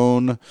to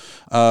own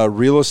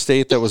real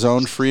estate that was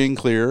owned free and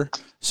clear,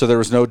 so there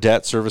was no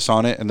debt service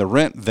on it, and the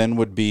rent then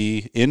would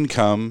be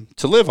income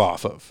to live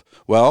off of.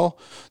 Well,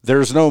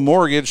 there's no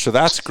mortgage, so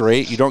that's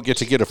great. You don't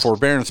get a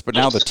forbearance, but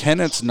now the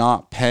tenant's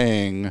not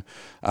paying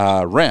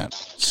rent.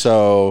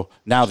 So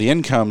now the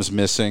income's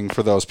missing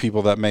for those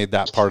people that made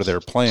that part of their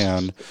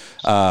plan.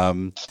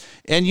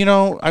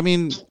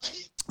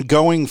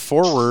 Going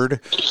forward,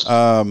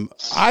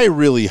 I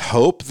really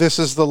hope this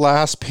is the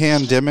last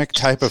pandemic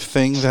type of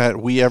thing that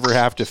we ever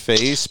have to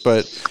face,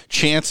 but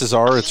chances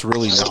are it's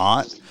really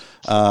not.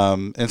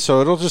 And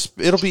so it'll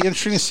be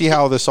interesting to see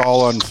how this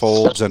all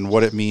unfolds and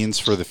what it means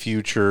for the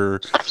future,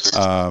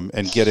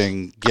 and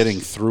getting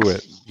through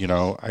it,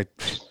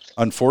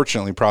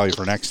 unfortunately probably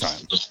for next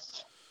time.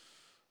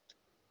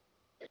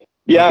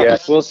 Yeah,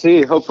 we'll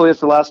see. Hopefully it's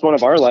the last one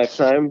of our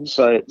lifetime,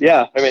 but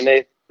yeah, I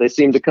mean, they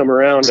seem to come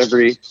around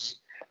every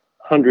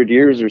 100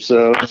 years or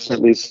so,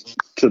 at least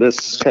to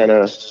this kind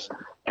of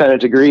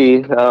degree.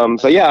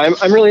 But yeah,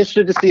 I'm really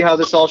interested to see how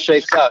this all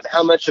shakes out.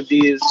 How much of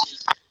these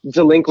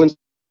delinquents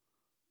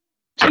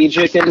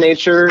strategic in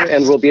nature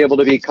and will be able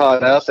to be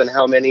caught up, and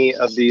how many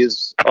of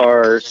these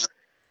are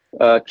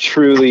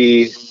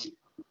truly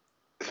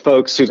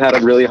folks who've had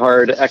a really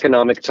hard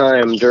economic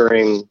time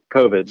during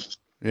COVID.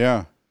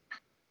 Yeah.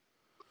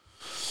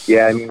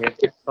 Yeah, I mean,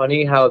 it's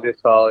funny how this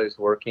all is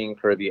working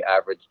for the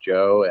average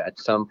Joe. At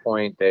some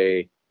point,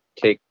 they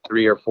take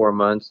 3 or 4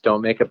 months,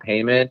 don't make a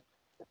payment,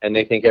 and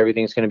they think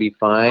everything's going to be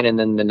fine. And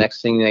then the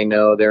next thing they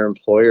know, their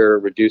employer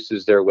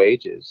reduces their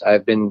wages.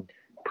 I've been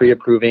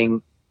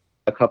pre-approving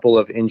a couple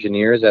of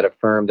engineers at a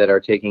firm that are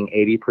taking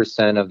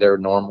 80% of their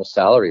normal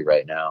salary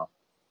right now.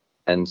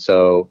 And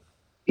so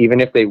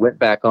even if they went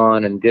back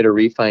on and did a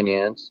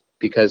refinance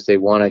because they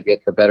want to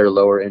get the better,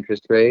 lower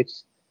interest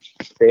rates,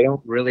 they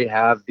don't really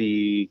have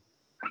the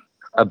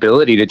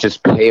ability to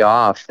just pay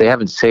off. They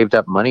haven't saved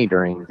up money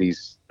during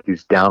these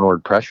these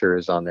downward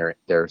pressures on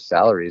their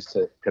salaries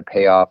to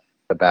pay off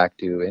the back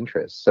due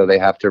interest. So they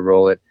have to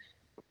roll it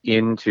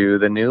into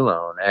the new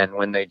loan. And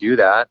when they do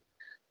that,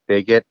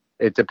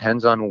 it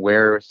depends on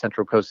where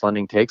Central Coast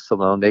Lending takes the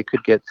loan. They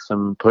could get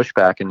some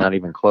pushback and not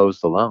even close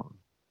the loan.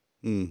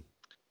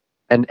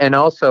 And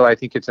also, I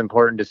think it's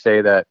important to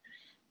say that,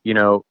 you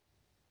know,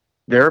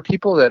 there are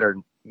people that are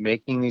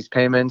making these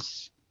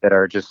payments that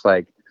are just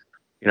like,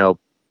 you know,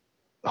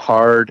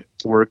 hard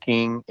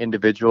working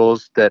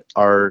individuals that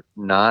are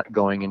not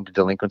going into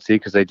delinquency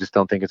because they just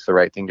don't think it's the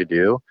right thing to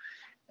do.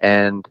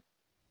 And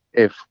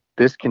if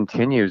this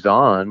continues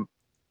on,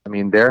 I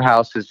mean, their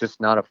house is just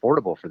not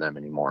affordable for them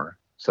anymore.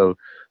 So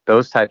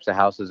those types of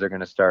houses are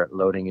going to start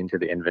loading into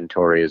the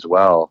inventory as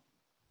well.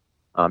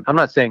 I'm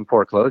not saying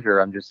foreclosure.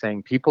 I'm just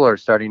saying people are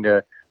starting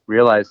to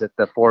realize that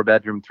the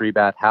 4-bedroom,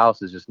 3-bath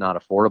house is just not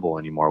affordable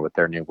anymore with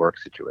their new work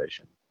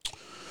situation.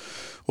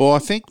 Well, I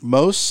think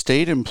most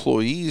state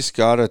employees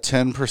got a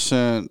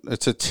 10%,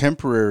 it's a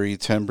temporary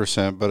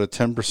 10%, but a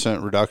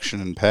 10%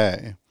 reduction in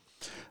pay.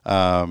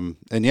 And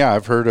yeah,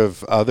 I've heard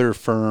of other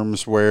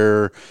firms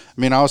where,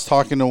 I mean, I was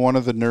talking to one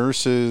of the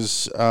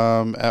nurses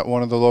at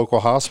one of the local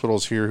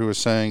hospitals here who was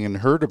saying in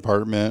her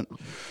department,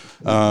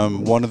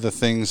 one of the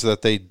things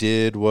that they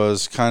did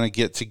was kind of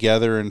get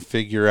together and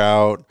figure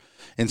out,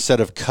 instead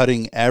of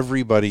cutting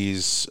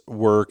everybody's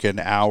work and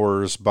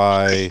hours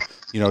by,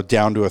 you know,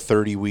 down to a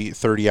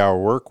 30-hour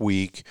work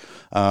week,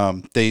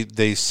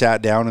 they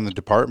sat down in the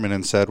department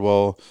and said,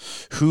 well,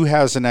 who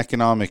has an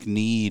economic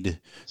need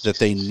that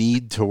they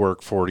need to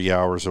work 40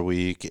 hours a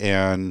week?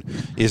 And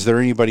is there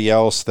anybody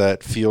else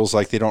that feels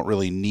like they don't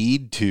really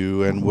need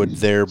to and would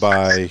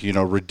thereby, you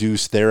know,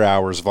 reduce their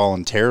hours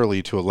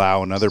voluntarily to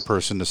allow another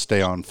person to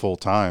stay on full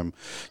time?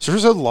 So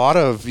there's a lot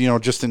of, you know,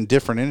 just in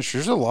different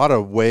industries, there's a lot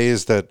of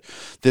ways that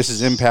this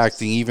is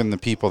impacting even the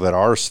people that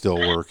are still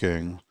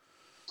working.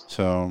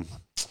 So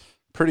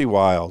pretty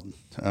wild.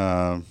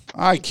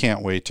 I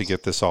can't wait to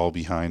get this all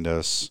behind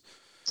us.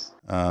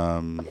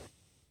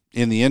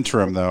 In the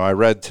interim, though, I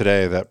read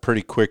today that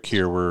pretty quick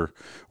here we're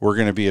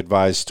going to be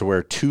advised to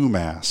wear 2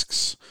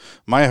 masks.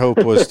 My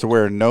hope was to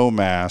wear no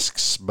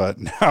masks, but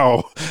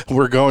now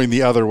we're going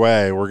the other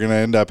way. We're going to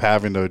end up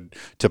having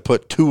to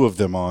put 2 of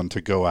them on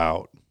to go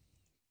out.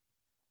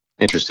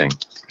 Interesting.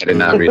 I did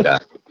not read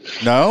that.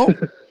 No?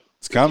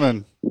 It's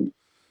coming.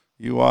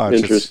 You watch.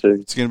 It's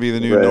going to be the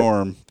new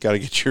norm. Got to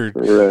get your.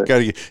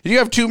 Do you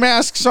have 2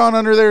 masks on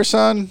under there,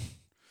 son?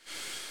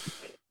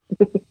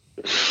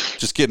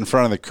 Just get in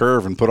front of the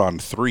curve and put on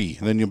 3,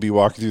 and then you'll be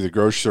walking through the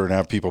grocery store and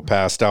have people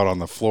passed out on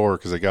the floor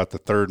because they got the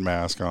 3rd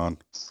mask on.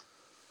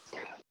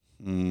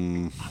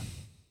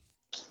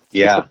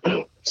 Yeah.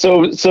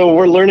 So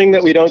we're learning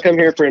that we don't come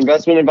here for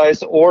investment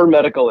advice or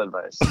medical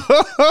advice.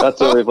 That's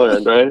what we've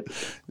learned, right?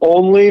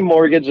 Only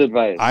mortgage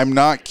advice. I'm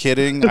not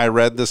kidding. I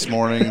read this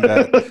morning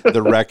that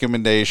the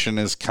recommendation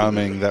is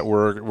coming that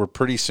we're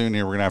pretty soon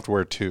here. We're gonna have to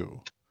wear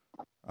 2.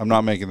 I'm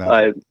not making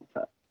that.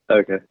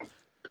 Okay.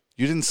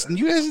 You guys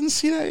didn't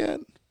see that yet?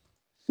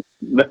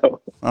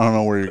 No. I don't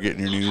know where you're getting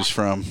your news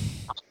from.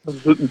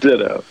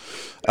 Ditto.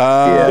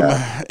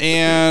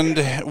 And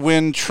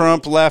when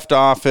Trump left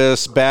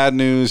office, bad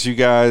news, you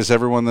guys,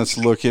 everyone that's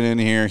looking in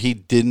here, he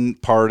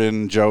didn't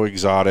pardon Joe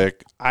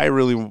Exotic. I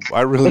really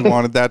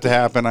wanted that to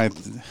happen. I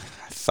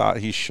thought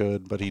he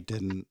should, but he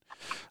didn't.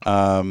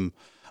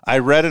 I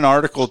read an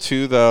article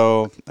too,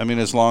 though. I mean,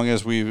 as long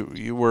as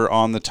you were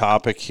on the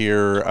topic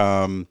here,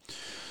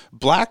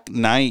 Black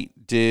Knight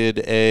did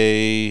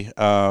a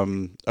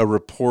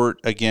report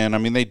again. I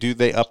mean, they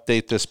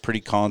update this pretty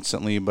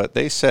constantly, but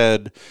they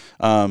said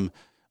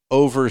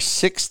over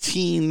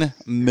 16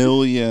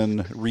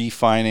 million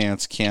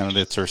refinance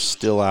candidates are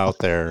still out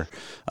there.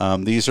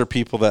 These are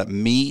people that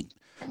meet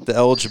the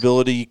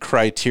eligibility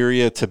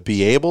criteria to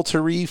be able to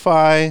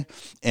refi,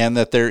 and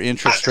that their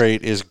interest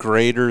rate is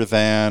greater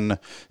than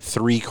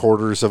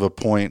 0.75 of a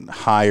point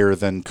higher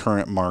than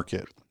current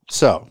market.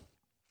 So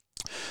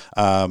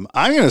I'm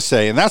going to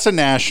say, and that's a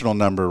national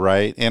number,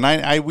 right?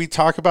 And we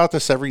talk about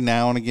this every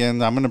now and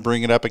again. I'm going to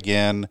bring it up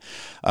again.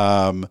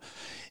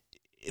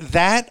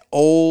 That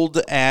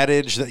old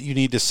adage that you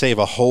need to save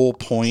a whole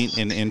point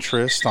in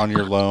interest on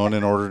your loan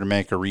in order to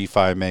make a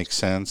refi make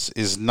sense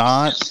is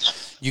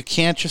not, you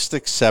can't just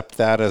accept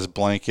that as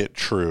blanket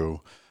true.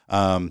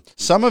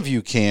 Some of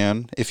you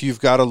can. If you've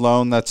got a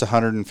loan that's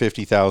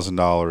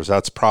 $150,000,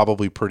 that's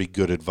probably pretty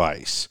good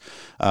advice.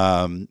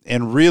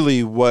 And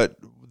really what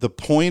the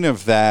point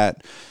of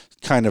that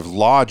kind of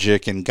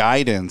logic and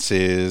guidance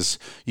is,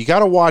 you got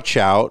to watch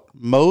out.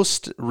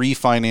 Most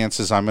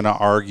refinances, I'm going to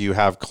argue,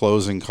 have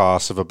closing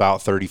costs of about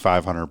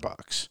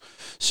 $3,500.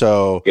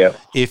 So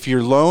if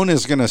your loan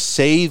is going to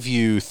save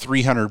you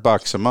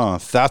 $300 a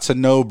month, that's a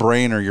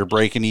no-brainer. You're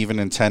breaking even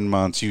in 10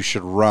 months. You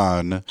should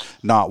run,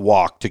 not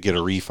walk, to get a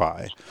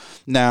refi.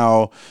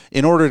 Now,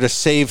 in order to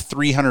save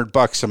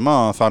 $300 a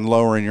month on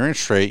lowering your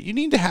interest rate, you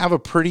need to have a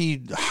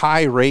pretty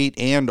high rate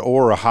and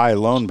or a high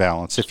loan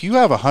balance. If you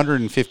have a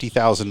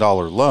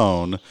 $150,000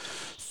 loan,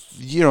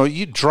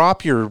 you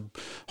drop your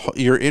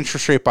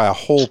interest rate by a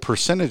whole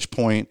percentage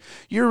point,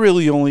 you're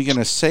really only going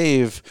to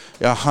save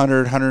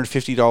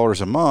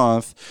 $150 a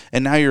month.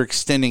 And now you're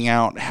extending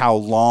out how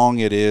long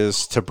it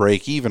is to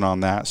break even on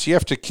that. So you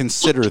have to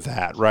consider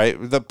that, right?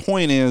 The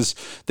point is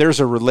there's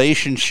a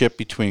relationship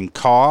between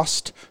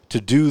cost to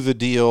do the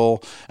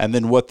deal and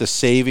then what the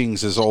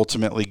savings is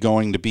ultimately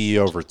going to be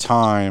over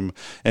time,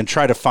 and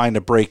try to find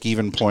a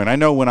break-even point. I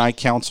know when I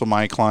counsel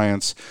my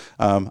clients,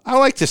 I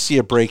like to see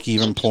a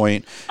break-even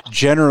point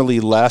generally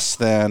less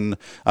than,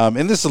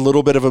 and this is a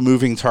little bit of a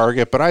moving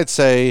target, but I'd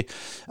say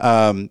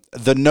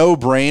the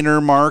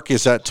no-brainer mark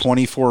is at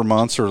 24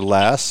 months or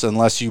less,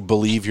 unless you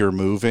believe you're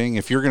moving.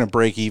 If you're going to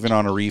break even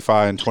on a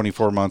refi in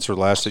 24 months or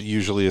less, it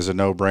usually is a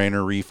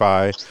no-brainer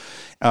refi.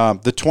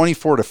 The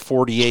 24 to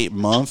 48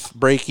 month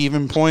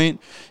break-even point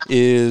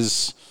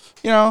is,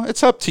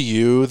 it's up to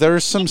you.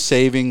 There's some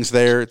savings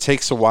there. It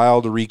takes a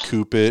while to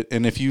recoup it.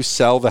 And if you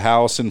sell the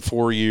house in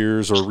 4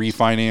 years or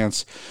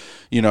refinance,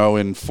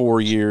 in 4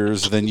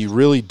 years, then you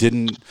really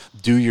didn't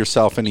do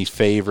yourself any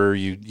favor.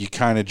 You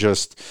kind of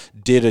just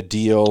did a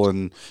deal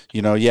and,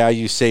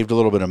 you saved a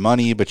little bit of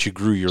money, but you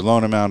grew your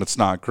loan amount. It's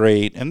not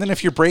great. And then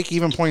if your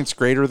break-even point's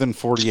greater than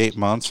 48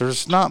 months,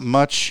 there's not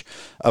much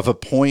of a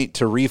point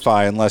to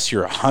refi unless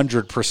you're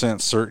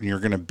 100% certain you're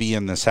going to be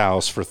in this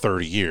house for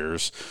 30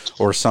 years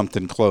or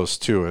something close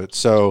to it.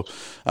 So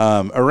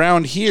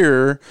around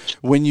here,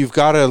 when you've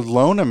got a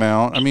loan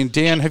amount,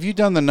 Dan, have you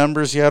done the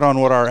numbers yet on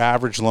what our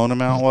average loan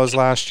amount was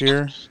last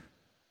year?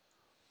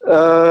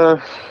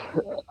 It's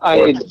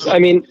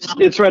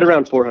right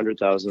around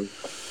 400,000.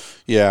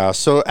 Yeah,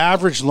 so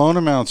average loan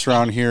amounts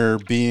around here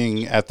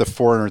being at the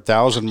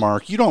 400,000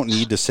 mark, you don't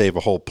need to save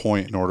a whole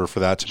point in order for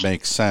that to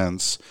make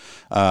sense.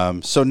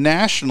 So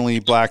nationally,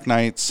 Black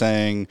Knight's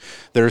saying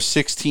there's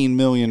 16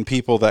 million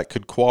people that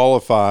could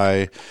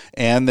qualify,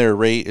 and their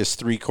rate is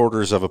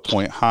 0.75 of a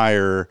point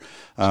higher.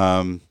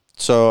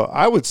 So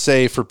I would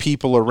say for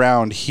people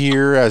around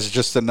here, as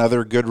just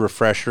another good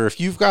refresher, if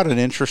you've got an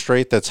interest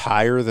rate that's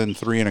higher than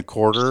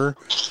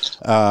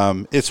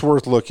 3.25, it's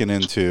worth looking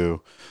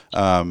into.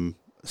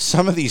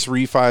 Some of these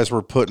refis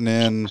we're putting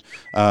in,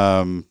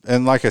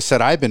 and like I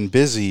said, I've been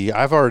busy.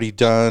 I've already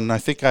done, I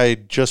think I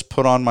just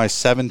put on my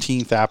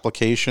 17th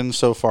application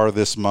so far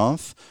this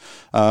month.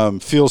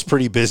 Feels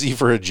pretty busy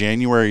for a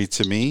January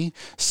to me.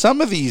 Some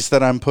of these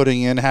that I'm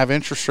putting in have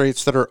interest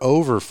rates that are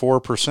over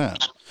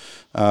 4%.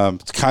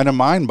 It's kind of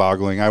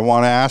mind-boggling. I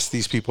want to ask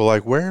these people,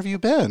 where have you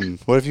been?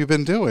 What have you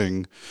been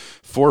doing?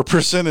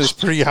 4% is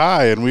pretty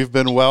high, and we've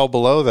been well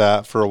below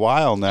that for a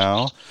while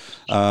now.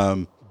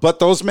 But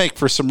those make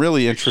for some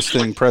really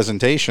interesting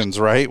presentations,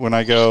 right? When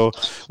I go,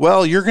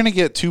 well, you're going to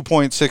get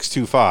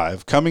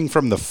 2.625 coming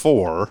from the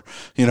 4,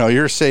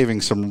 you're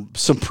saving some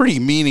pretty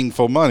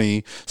meaningful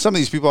money. Some of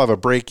these people have a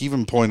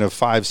break-even point of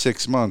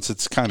 5-6 months.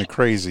 It's kind of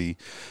crazy.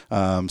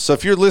 So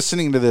if you're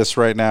listening to this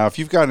right now, if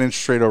you've got an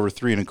interest rate over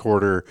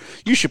 3.25,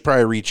 you should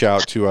probably reach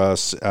out to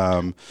us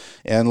and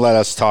let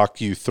us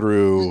talk you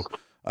through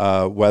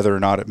whether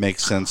or not it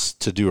makes sense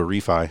to do a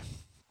refi.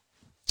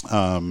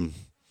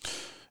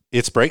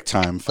 It's break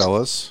time,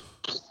 fellas.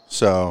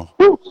 So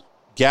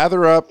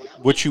gather up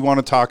what you want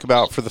to talk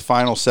about for the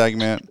final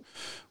segment.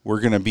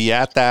 We're going to be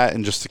at that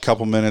in just a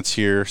couple minutes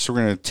here. So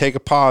we're going to take a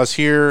pause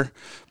here,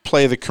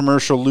 play the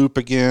commercial loop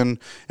again,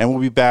 and we'll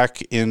be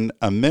back in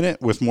a minute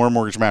with more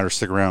Mortgage Matters.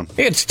 Stick around.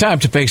 It's time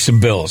to pay some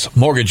bills.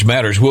 Mortgage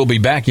Matters will be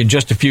back in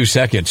just a few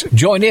seconds.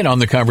 Join in on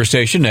the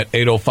conversation at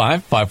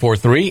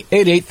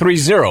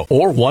 805-543-8830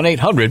 or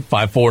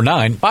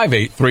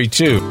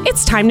 1-800-549-5832.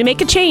 It's time to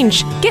make a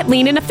change. Get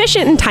lean and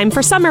efficient in time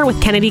for summer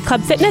with Kennedy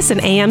Club Fitness and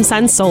AM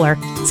Sun Solar.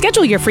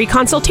 Schedule your free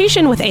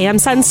consultation with AM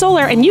Sun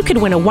Solar and you could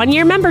win a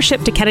 1-year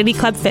membership to Kennedy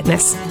Club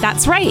Fitness.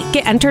 That's right.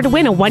 Get entered to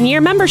win a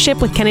 1-year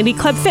membership with Kennedy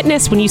Club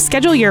Fitness when you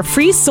schedule your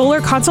free solar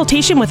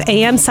consultation with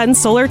AM Sun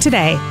Solar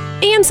today.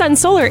 AM Sun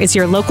Solar is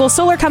your local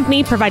solar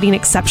company providing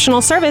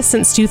exceptional service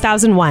since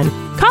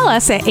 2001. Call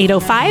us at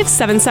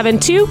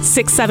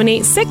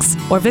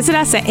 805-772-6786 or visit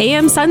us at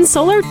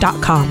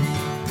amsunsolar.com.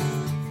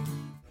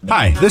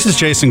 Hi, this is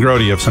Jason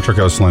Grody of Central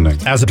Coast Lending.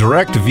 As a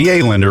direct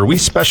VA lender, we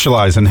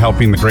specialize in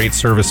helping the great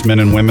servicemen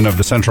and women of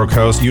the Central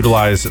Coast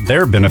utilize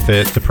their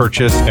benefit to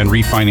purchase and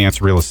refinance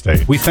real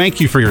estate. We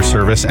thank you for your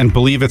service and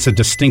believe it's a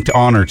distinct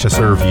honor to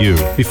serve you.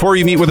 Before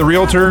you meet with a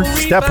realtor,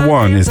 step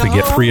 1 is to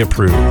get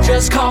pre-approved.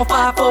 Just call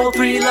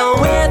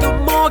 543-LOAN. We're the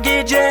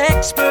mortgage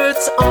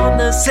experts on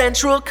the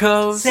Central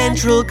Coast.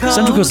 Central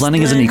Coast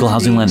Lending is an equal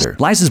housing lender,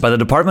 licensed by the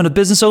Department of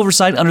Business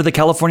Oversight under the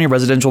California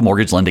Residential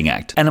Mortgage Lending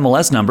Act.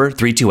 NMLS number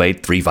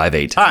 328358.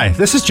 Hi,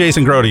 this is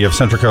Jason Grody of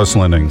Central Coast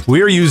Lending.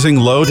 We are using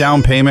low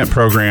down payment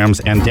programs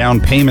and down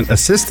payment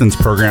assistance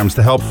programs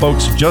to help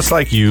folks just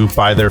like you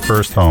buy their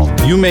first home.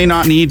 You may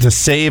not need to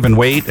save and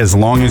wait as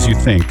long as you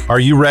think.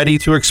 Are you ready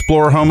to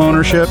explore home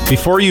ownership?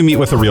 Before you meet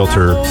with a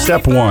realtor,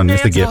 step 1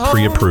 is to get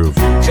pre-approved.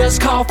 Just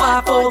call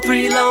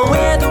 543-LOAN.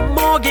 We're the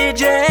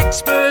mortgage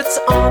experts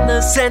on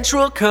the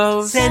Central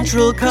Coast.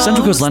 Central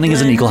Coast Lending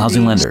is an equal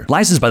housing lender,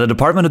 licensed by the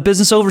Department of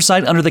Business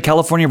Oversight under the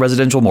California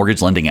Residential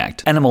Mortgage Lending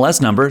Act.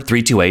 NMLS number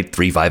 328358.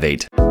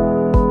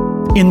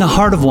 328-358. In the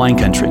heart of wine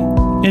country,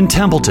 in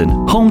Templeton,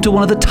 home to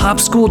one of the top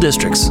school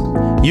districts,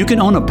 you can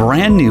own a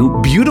brand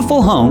new,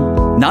 beautiful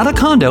home, not a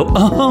condo, a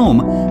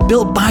home,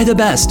 built by the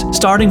best,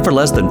 starting for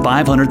less than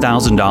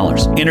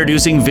 $500,000.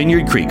 Introducing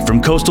Vineyard Creek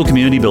from Coastal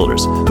Community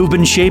Builders, who've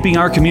been shaping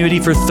our community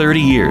for 30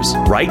 years.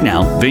 Right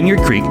now, Vineyard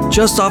Creek,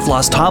 just off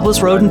Las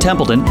Tablas Road in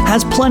Templeton,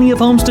 has plenty of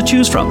homes to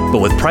choose from.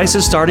 But with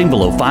prices starting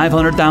below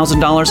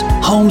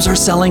 $500,000, homes are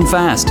selling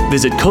fast.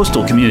 Visit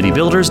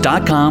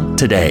coastalcommunitybuilders.com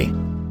today.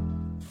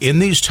 In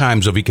these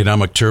times of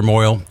economic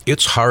turmoil,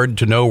 it's hard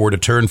to know where to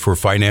turn for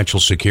financial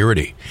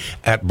security.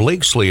 At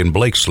Blakesley &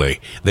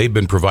 Blakesley, they've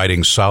been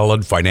providing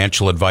solid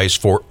financial advice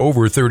for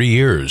over 30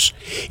 years.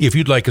 If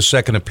you'd like a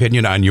second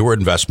opinion on your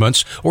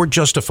investments or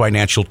just a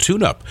financial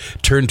tune-up,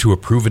 turn to a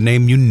proven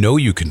name you know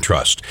you can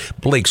trust,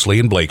 Blakesley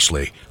 &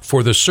 Blakesley.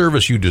 For the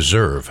service you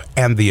deserve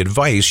and the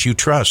advice you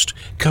trust,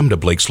 come to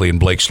Blakesley &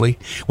 Blakesley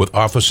with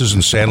offices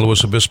in San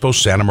Luis Obispo,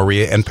 Santa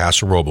Maria, and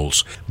Paso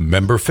Robles.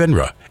 Member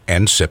FINRA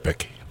and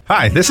SIPC.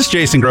 Hi, this is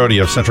Jason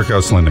Grody of Central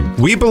Coast Lending.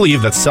 We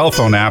believe that cell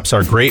phone apps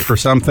are great for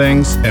some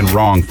things and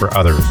wrong for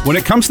others. When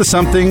it comes to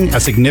something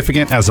as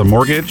significant as a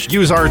mortgage,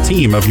 use our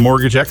team of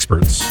mortgage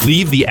experts.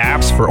 Leave the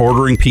apps for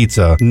ordering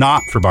pizza,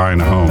 not for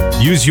buying a home.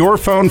 Use your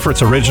phone for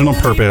its original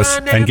purpose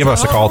and give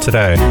us a call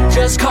today.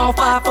 Just call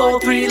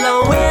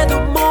 543-LOAN. We're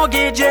the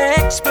mortgage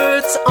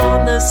experts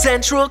on the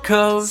Central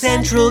Coast.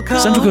 Central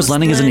Coast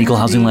Lending is an equal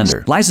housing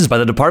lender, licensed by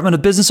the Department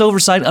of Business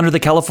Oversight under the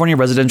California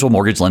Residential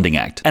Mortgage Lending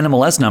Act.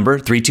 NMLS number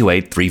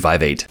 328358.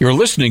 You're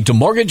listening to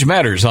Mortgage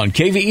Matters on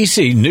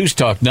KVEC News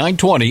Talk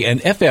 920 and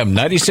FM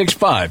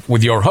 96.5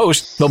 with your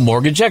host, the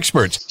mortgage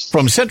experts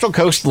from Central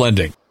Coast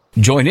Lending.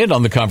 Join in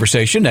on the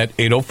conversation at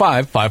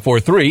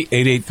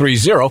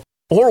 805-543-8830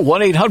 or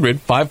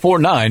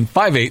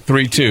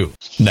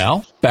 1-800-549-5832.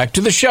 Now, back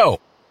to the show.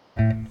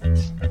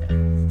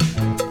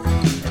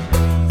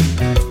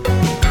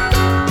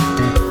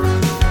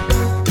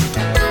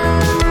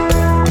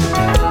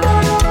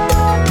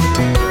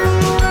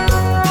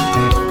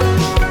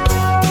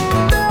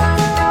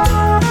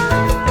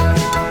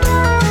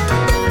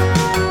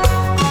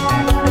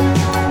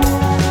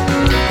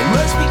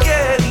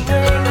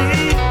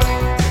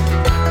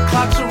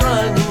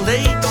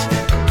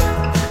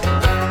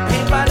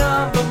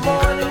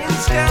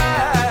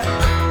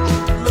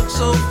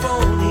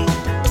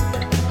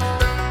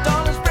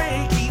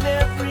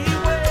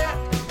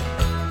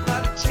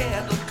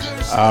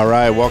 All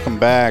right, welcome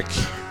back.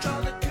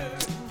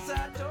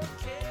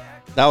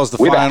 That was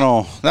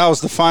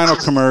the final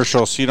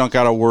commercial, so you don't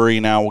got to worry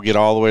now. We'll get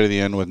all the way to the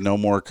end with no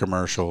more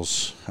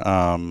commercials.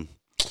 I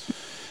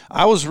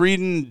was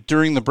reading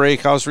during the break,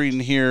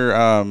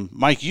 here,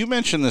 Mike, you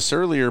mentioned this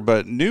earlier,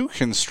 but new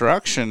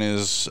construction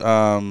is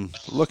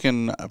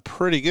looking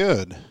pretty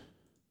good.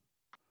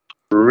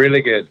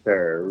 Really good,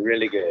 sir.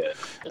 Really good.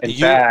 In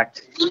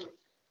fact...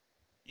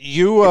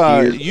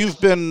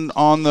 You've been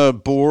on the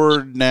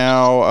board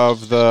now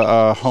of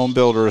the Home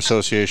Builder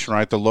Association,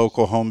 right? The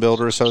local Home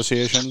Builder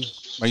Association.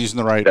 Am I using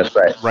the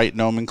right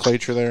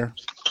nomenclature there?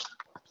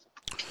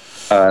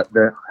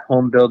 The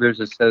Home Builders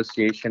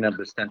Association of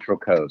the Central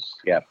Coast.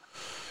 Yep.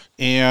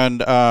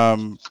 And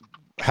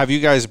have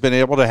you guys been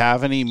able to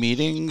have any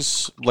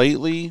meetings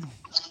lately?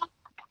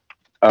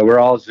 We're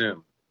all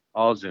Zoom.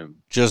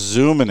 Just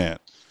Zooming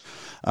it.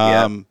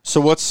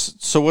 So what's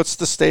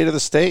the state of the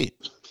state?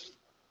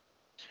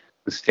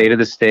 The state of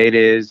the state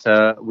is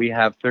we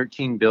have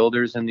 13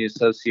 builders in the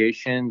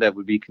association that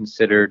would be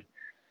considered,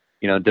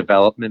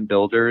 development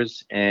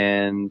builders,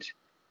 and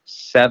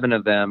 7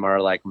 of them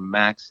are like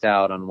maxed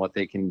out on what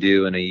they can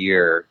do in a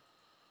year.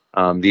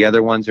 The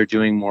other ones are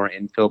doing more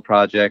infill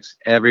projects.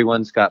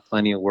 Everyone's got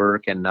plenty of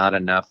work and not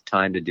enough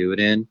time to do it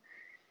in.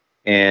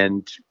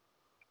 And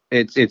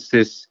it's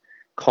this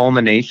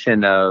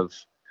culmination of,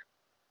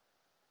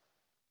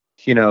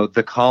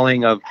 the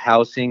calling of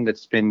housing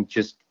that's been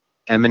just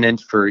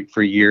eminent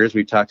for years.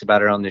 We've talked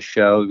about it on the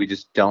show. We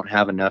just don't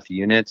have enough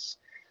units.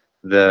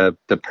 The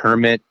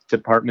permit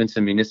departments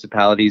and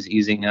municipalities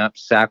easing up.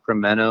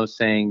 Sacramento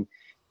saying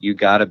you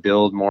got to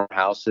build more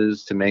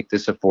houses to make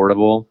this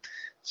affordable.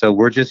 So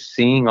we're just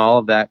seeing all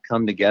of that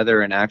come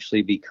together and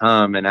actually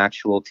become an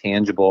actual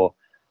tangible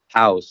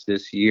house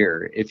this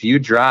year. If you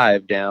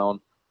drive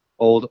down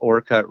Old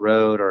Orcutt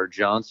Road or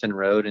Johnson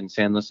Road in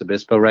San Luis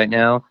Obispo right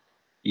now,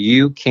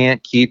 you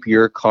can't keep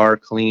your car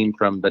clean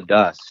from the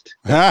dust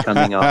that's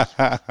coming off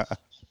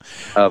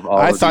of all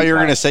I thought you were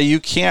going to say you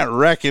can't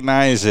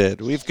recognize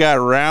it. We've got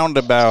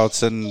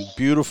roundabouts and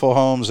beautiful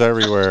homes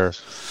everywhere.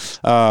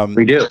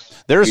 We do.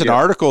 There's an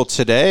article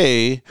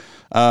today.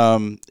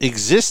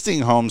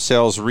 Existing home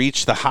sales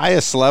reached the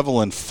highest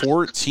level in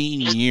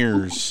 14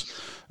 years.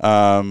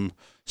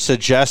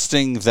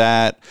 Suggesting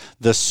that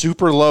the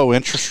super low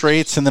interest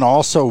rates and then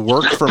also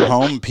work from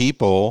home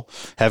people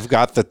have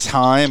got the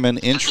time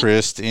and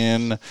interest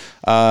in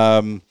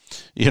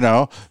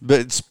but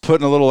it's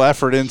putting a little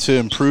effort into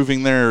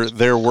improving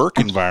their work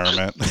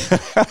environment.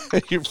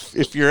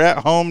 If you're at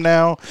home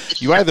now,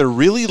 you either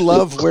really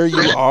love where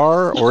you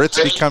are, or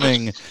it's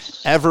becoming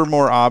ever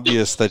more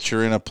obvious that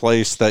you're in a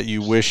place that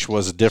you wish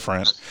was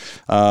different.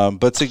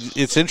 But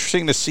it's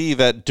interesting to see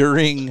that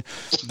during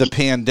the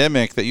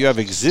pandemic that you have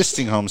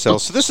existing home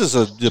sales. So this is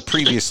a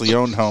previously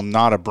owned home,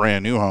 not a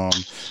brand new home,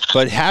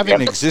 but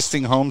having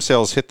existing home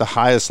sales hit the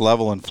highest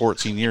level in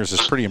 14 years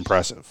is pretty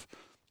impressive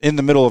in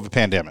the middle of a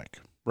pandemic,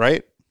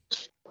 right?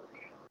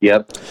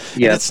 Yep.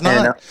 Yeah.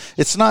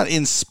 It's not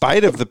in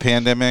spite of the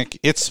pandemic.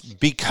 It's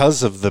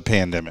because of the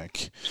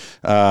pandemic.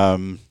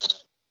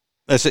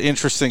 That's an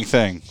interesting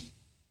thing.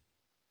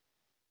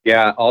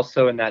 Yeah.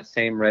 Also, in that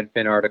same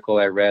Redfin article,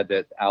 I read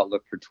that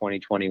outlook for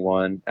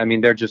 2021. I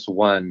mean, they're just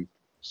one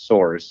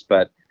source,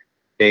 but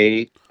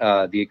the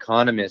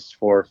economist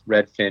for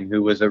Redfin,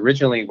 who was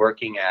originally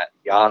working at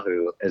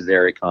Yahoo as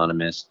their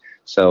economist,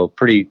 so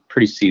pretty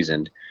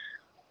seasoned,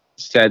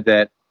 said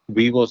that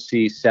we will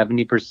see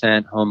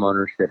 70% home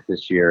ownership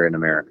this year in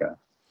America.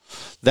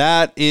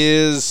 That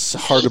is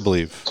hard to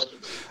believe.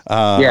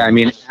 Yeah, I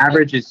mean,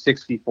 average is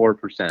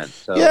 64%.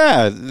 So.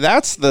 Yeah,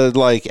 that's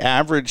the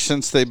average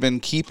since they've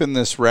been keeping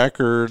this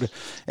record.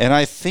 And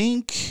I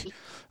think,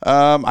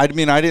 I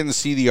didn't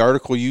see the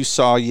article you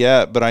saw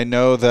yet, but I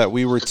know that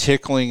we were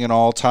tickling an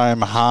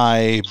all-time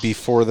high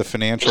before the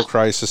financial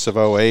crisis of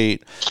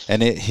 2008,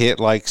 and it hit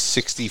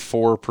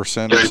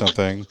 64% or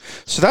something.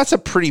 So that's a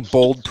pretty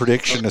bold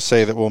prediction to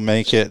say that we'll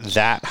make it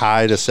that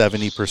high to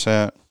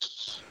 70%.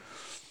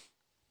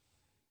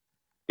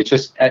 It's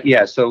just,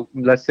 so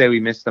let's say we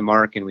missed the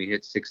mark and we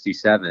hit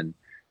 67.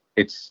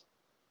 It's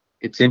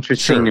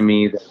interesting to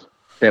me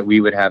that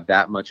we would have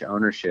that much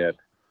ownership.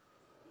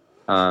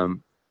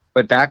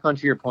 But back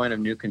onto your point of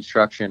new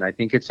construction, I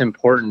think it's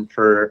important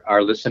for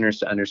our listeners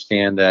to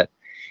understand that,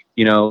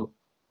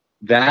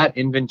 that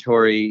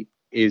inventory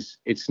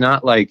it's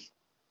not like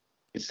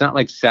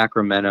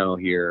Sacramento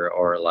here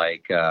or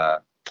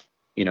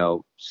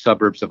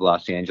suburbs of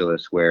Los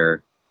Angeles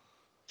where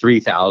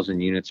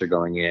 3,000 units are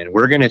going in.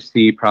 We're going to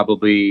see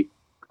probably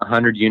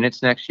 100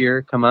 units next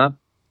year come up.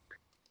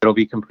 It'll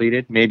be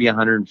completed, maybe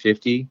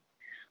 150,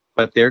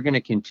 but they're going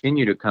to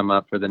continue to come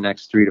up for the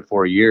next 3 to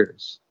 4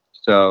 years.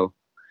 So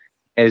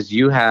as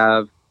you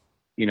have,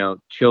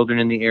 children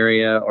in the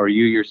area, or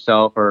you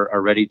yourself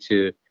are ready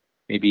to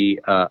maybe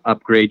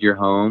upgrade your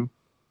home,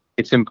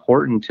 it's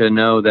important to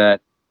know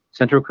that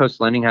Central Coast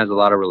Lending has a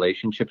lot of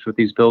relationships with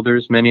these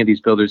builders. Many of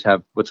these builders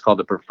have what's called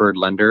a preferred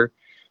lender.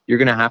 You're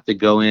going to have to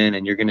go in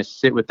and you're going to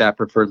sit with that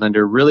preferred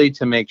lender really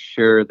to make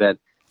sure that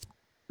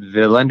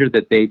the lender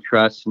that they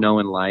trust, know,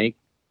 and like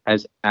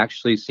has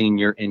actually seen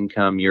your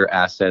income, your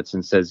assets,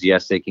 and says,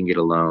 yes, they can get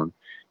a loan.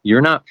 You're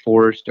not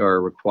forced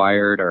or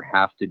required or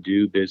have to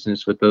do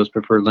business with those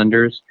preferred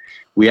lenders.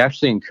 We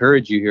actually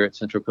encourage you here at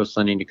Central Coast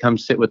Lending to come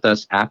sit with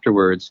us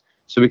afterwards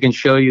so we can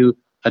show you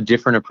a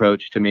different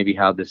approach to maybe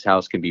how this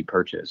house can be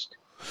purchased.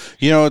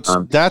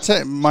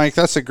 Mike,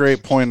 that's a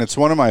great point. It's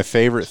one of my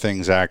favorite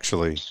things,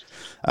 actually.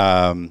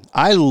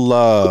 I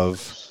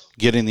love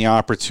getting the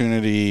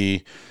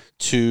opportunity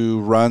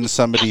to run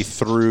somebody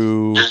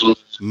through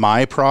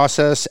my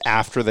process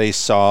after they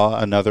saw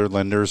another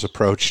lender's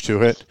approach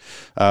to it.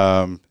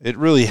 It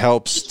really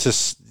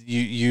helps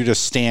you to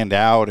stand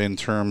out in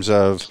terms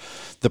of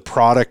the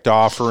product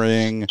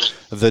offering,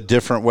 the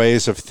different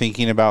ways of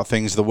thinking about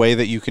things, the way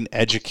that you can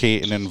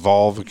educate and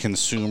involve a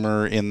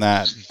consumer in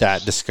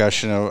that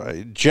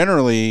discussion.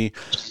 Generally,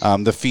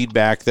 the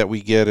feedback that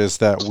we get is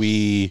that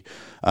we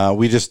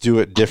just do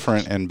it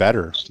different and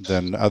better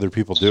than other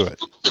people do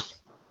it.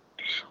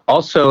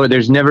 Also,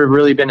 there's never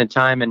really been a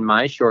time in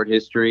my short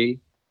history,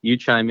 you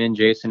chime in,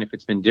 Jason, if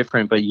it's been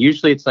different, but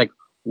usually it's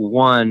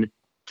one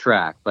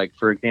track.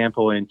 For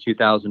example, in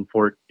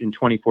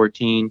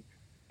 2014,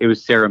 it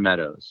was Sarah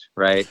Meadows,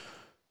 right?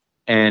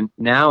 And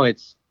now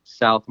it's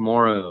South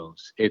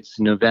Moros, it's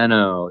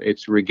Noveno,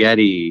 it's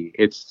Rigetti,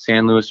 it's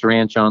San Luis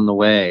Ranch on the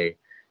way.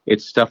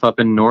 It's stuff up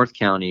in North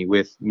County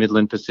with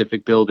Midland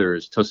Pacific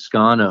Builders,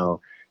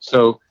 Toscano.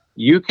 So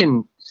you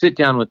can sit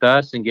down with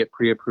us and get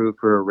pre-approved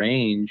for a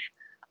range,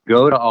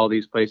 go to all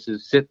these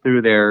places, sit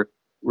through their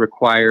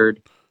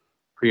required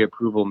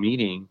pre-approval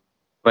meeting,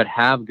 but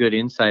have good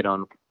insight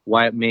on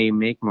why it may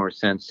make more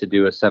sense to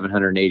do a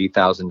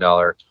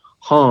 $780,000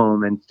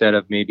 home instead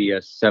of maybe a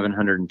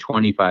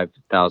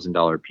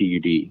 $725,000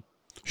 PUD.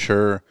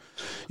 Sure.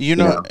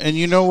 And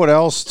you know what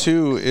else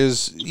too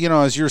is,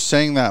 as you're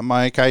saying that,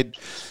 Mike,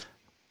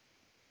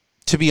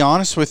 to be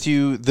honest with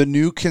you, the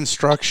new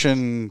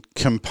construction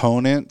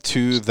component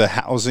to the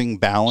housing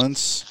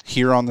balance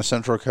here on the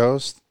Central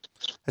Coast,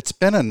 it's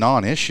been a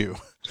non-issue.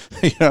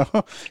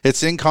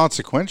 It's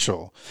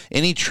inconsequential.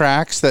 Any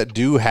tracks that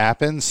do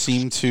happen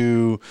seem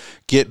to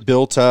get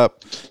built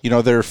up.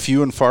 They're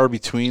few and far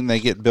between. They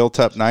get built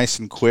up nice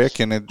and quick,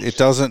 and it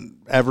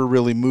doesn't ever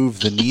really move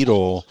the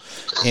needle.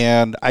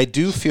 And I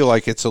do feel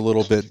like it's a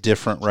little bit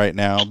different right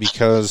now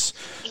because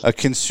a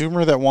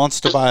consumer that wants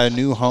to buy a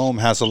new home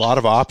has a lot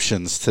of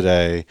options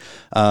today.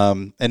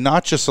 And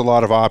not just a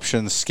lot of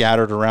options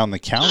scattered around the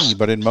county,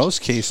 but in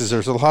most cases,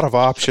 there's a lot of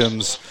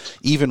options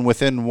even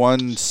within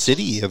one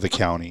city of the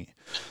county.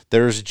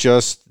 There's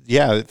just,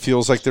 it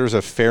feels like there's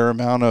a fair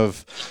amount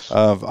of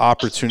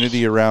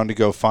opportunity around to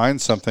go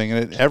find something.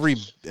 And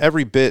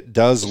every bit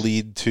does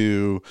lead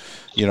to,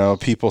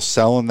 people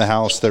selling the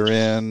house they're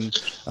in,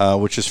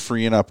 which is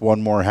freeing up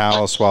one more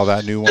house while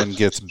that new one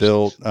gets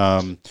built.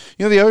 The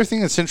other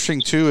thing that's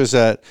interesting too is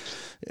that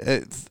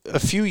a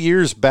few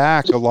years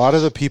back, a lot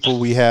of the people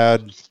we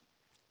had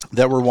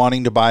that were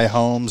wanting to buy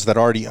homes that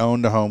already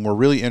owned a home were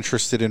really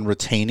interested in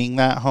retaining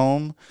that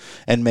home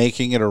and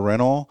making it a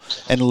rental.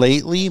 And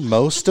lately,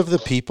 most of the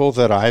people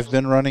that I've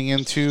been running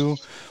into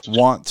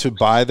want to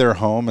buy their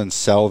home and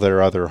sell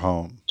their other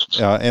home.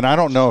 And I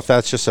don't know if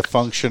that's just a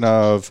function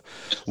of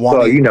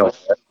wanting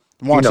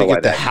to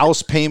get the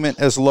house payment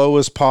as low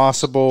as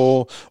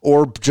possible,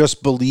 or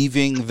just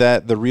believing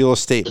that the real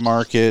estate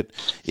market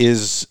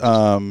is,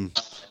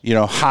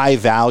 high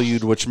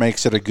valued, which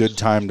makes it a good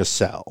time to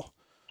sell.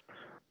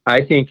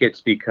 I think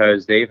it's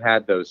because they've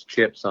had those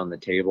chips on the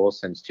table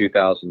since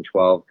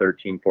 2012,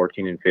 13,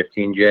 14, and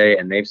 15, Jay,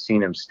 and they've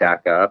seen them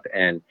stack up.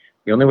 And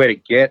the only way to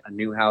get a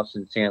new house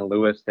in San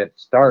Luis that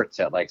starts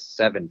at like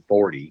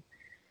 $740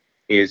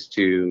 is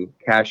to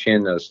cash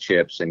in those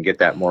chips and get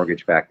that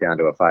mortgage back down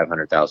to a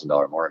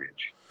 $500,000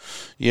 mortgage.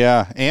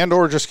 Yeah, and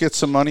or just get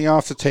some money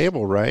off the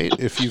table, right?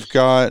 If you've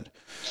got...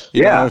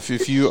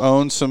 if you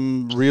own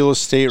some real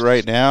estate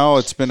right now,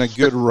 it's been a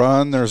good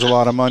run. There's a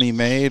lot of money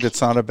made. It's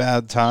not a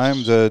bad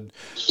time to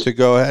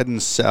go ahead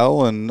and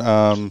sell. And,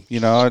 I'm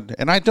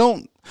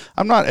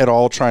not at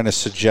all trying to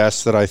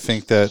suggest that I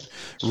think that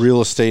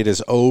real estate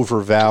is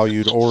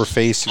overvalued or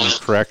facing a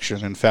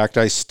correction. In fact,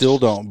 I still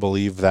don't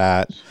believe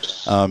that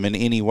in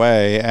any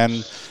way.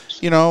 And,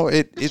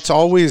 it's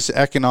always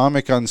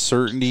economic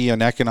uncertainty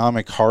and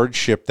economic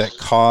hardship that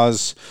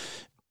cause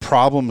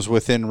problems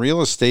within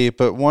real estate.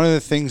 But one of the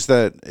things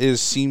that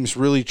seems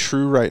really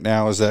true right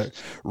now is that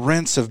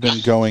rents have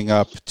been going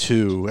up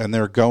too, and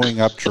they're going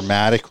up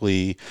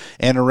dramatically.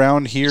 And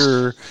around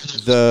here,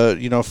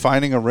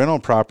 finding a rental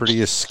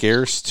property is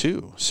scarce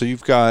too. So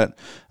you've got,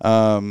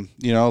 a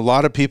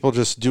lot of people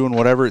just doing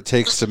whatever it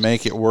takes to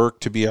make it work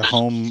to be a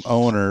home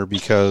owner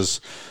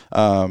because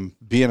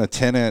being a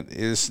tenant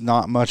is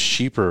not much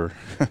cheaper.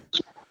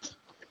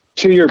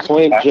 To your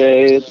point,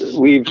 Jay,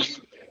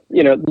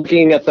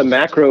 looking at the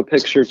macro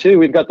picture too,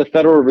 we've got the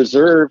Federal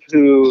Reserve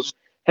who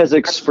has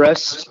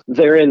expressed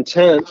their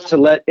intent to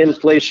let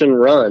inflation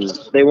run.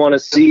 They want to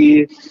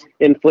see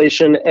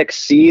inflation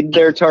exceed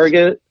their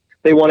target.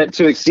 They want it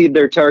to exceed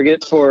their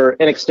target for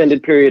an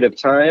extended period of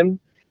time.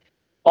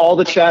 All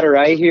the chatter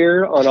I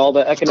hear on all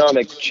the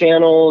economic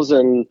channels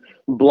and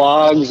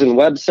blogs and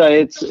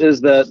websites is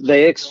that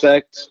they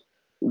expect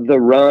the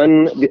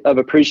run of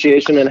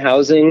appreciation in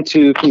housing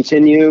to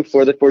continue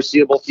for the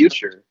foreseeable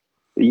future.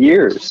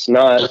 Years,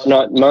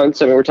 not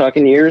months. I mean, we're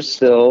talking years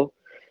still,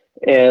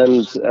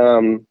 and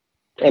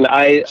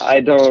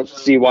I don't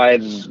see why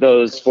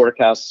those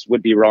forecasts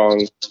would be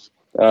wrong,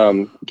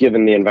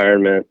 given the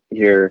environment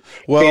here.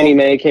 Well, Fannie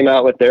Mae came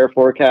out with their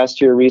forecast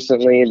here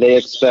recently. They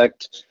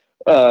expect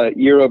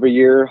year over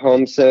year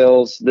home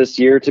sales this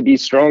year to be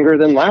stronger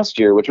than last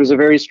year, which was a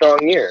very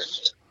strong year.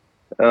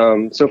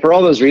 So for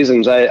all those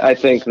reasons, I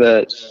think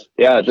that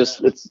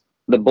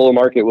the bull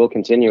market will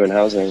continue in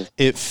housing.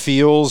 It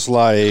feels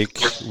like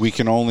we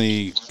can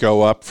only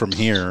go up from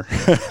here.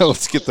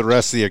 Let's get the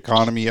rest of the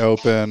economy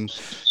open,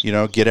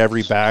 get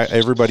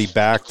everybody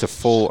back to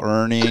full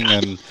earning,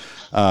 and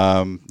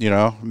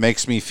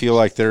makes me feel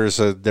like there's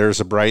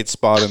a bright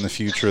spot in the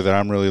future that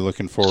I'm really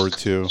looking forward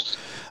to.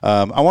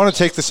 I want to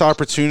take this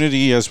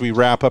opportunity as we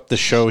wrap up the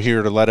show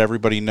here to let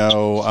everybody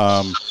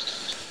know,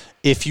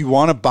 if you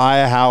want to buy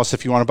a house,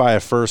 if you want to buy a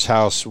first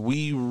house,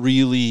 we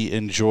really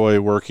enjoy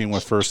working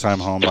with first-time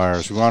home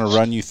buyers. We want to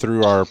run you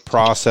through our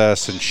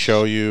process and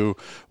show you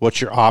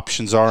what your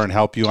options are and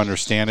help you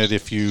understand it.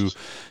 If you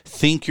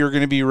think you're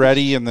going to be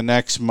ready in the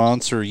next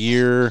months or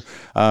year,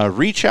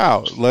 reach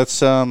out. Let's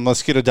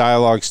get a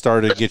dialogue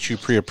started, get you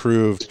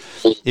pre-approved.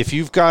 If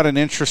you've got an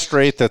interest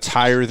rate that's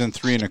higher than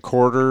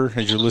 3.25%,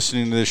 as you're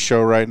listening to this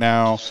show right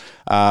now,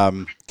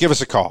 give us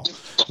a call.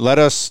 Let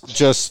us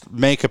just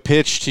make a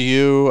pitch to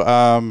you.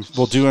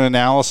 We'll do an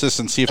analysis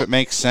and see if it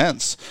makes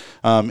sense.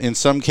 In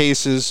some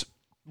cases,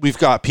 we've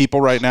got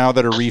people right now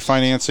that are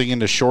refinancing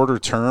into shorter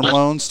term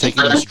loans,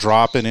 taking this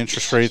drop in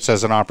interest rates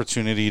as an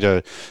opportunity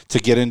to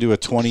get into a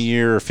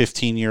 20-year or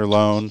 15-year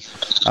loan.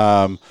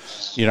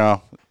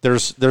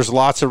 there's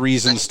lots of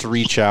reasons to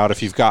reach out.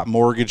 If you've got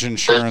mortgage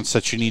insurance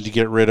that you need to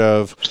get rid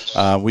of,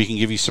 we can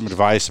give you some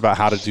advice about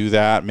how to do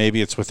that.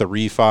 Maybe it's with a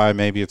refi,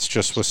 maybe it's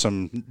just with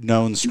some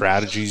known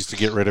strategies to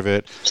get rid of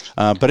it.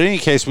 But in any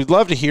case, we'd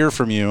love to hear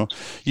from you.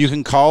 You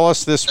can call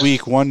us this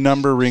week. One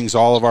number rings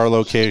all of our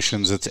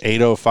locations. It's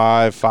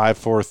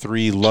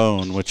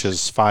 805-543-LOAN, which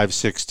is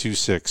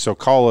 5626. So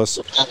call us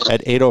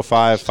at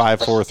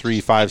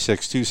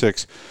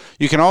 805-543-5626.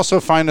 You can also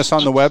find us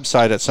on the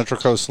website at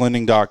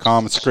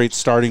centralcoastlending.com. It's a great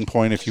starting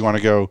point if you want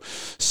to go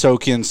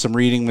soak in some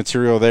reading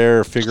material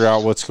there, figure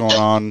out what's going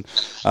on,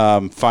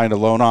 find a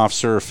loan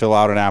officer, fill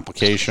out an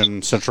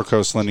application,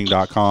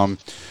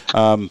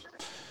 centralcoastlending.com.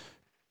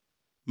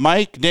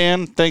 Mike,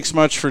 Dan, thanks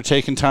much for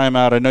taking time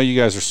out. I know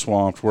you guys are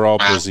swamped. We're all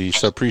busy,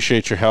 so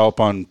appreciate your help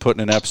on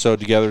putting an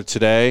episode together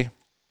today.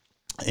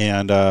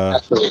 And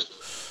we'll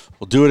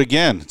do it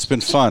again. It's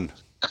been fun.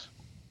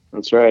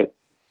 That's right.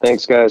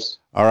 Thanks, guys.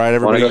 All right,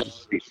 everybody,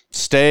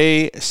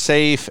 stay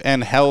safe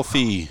and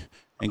healthy,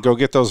 and go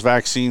get those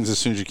vaccines as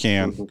soon as you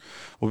can.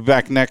 We'll be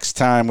back next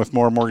time with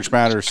more Mortgage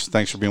Matters.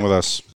 Thanks for being with us.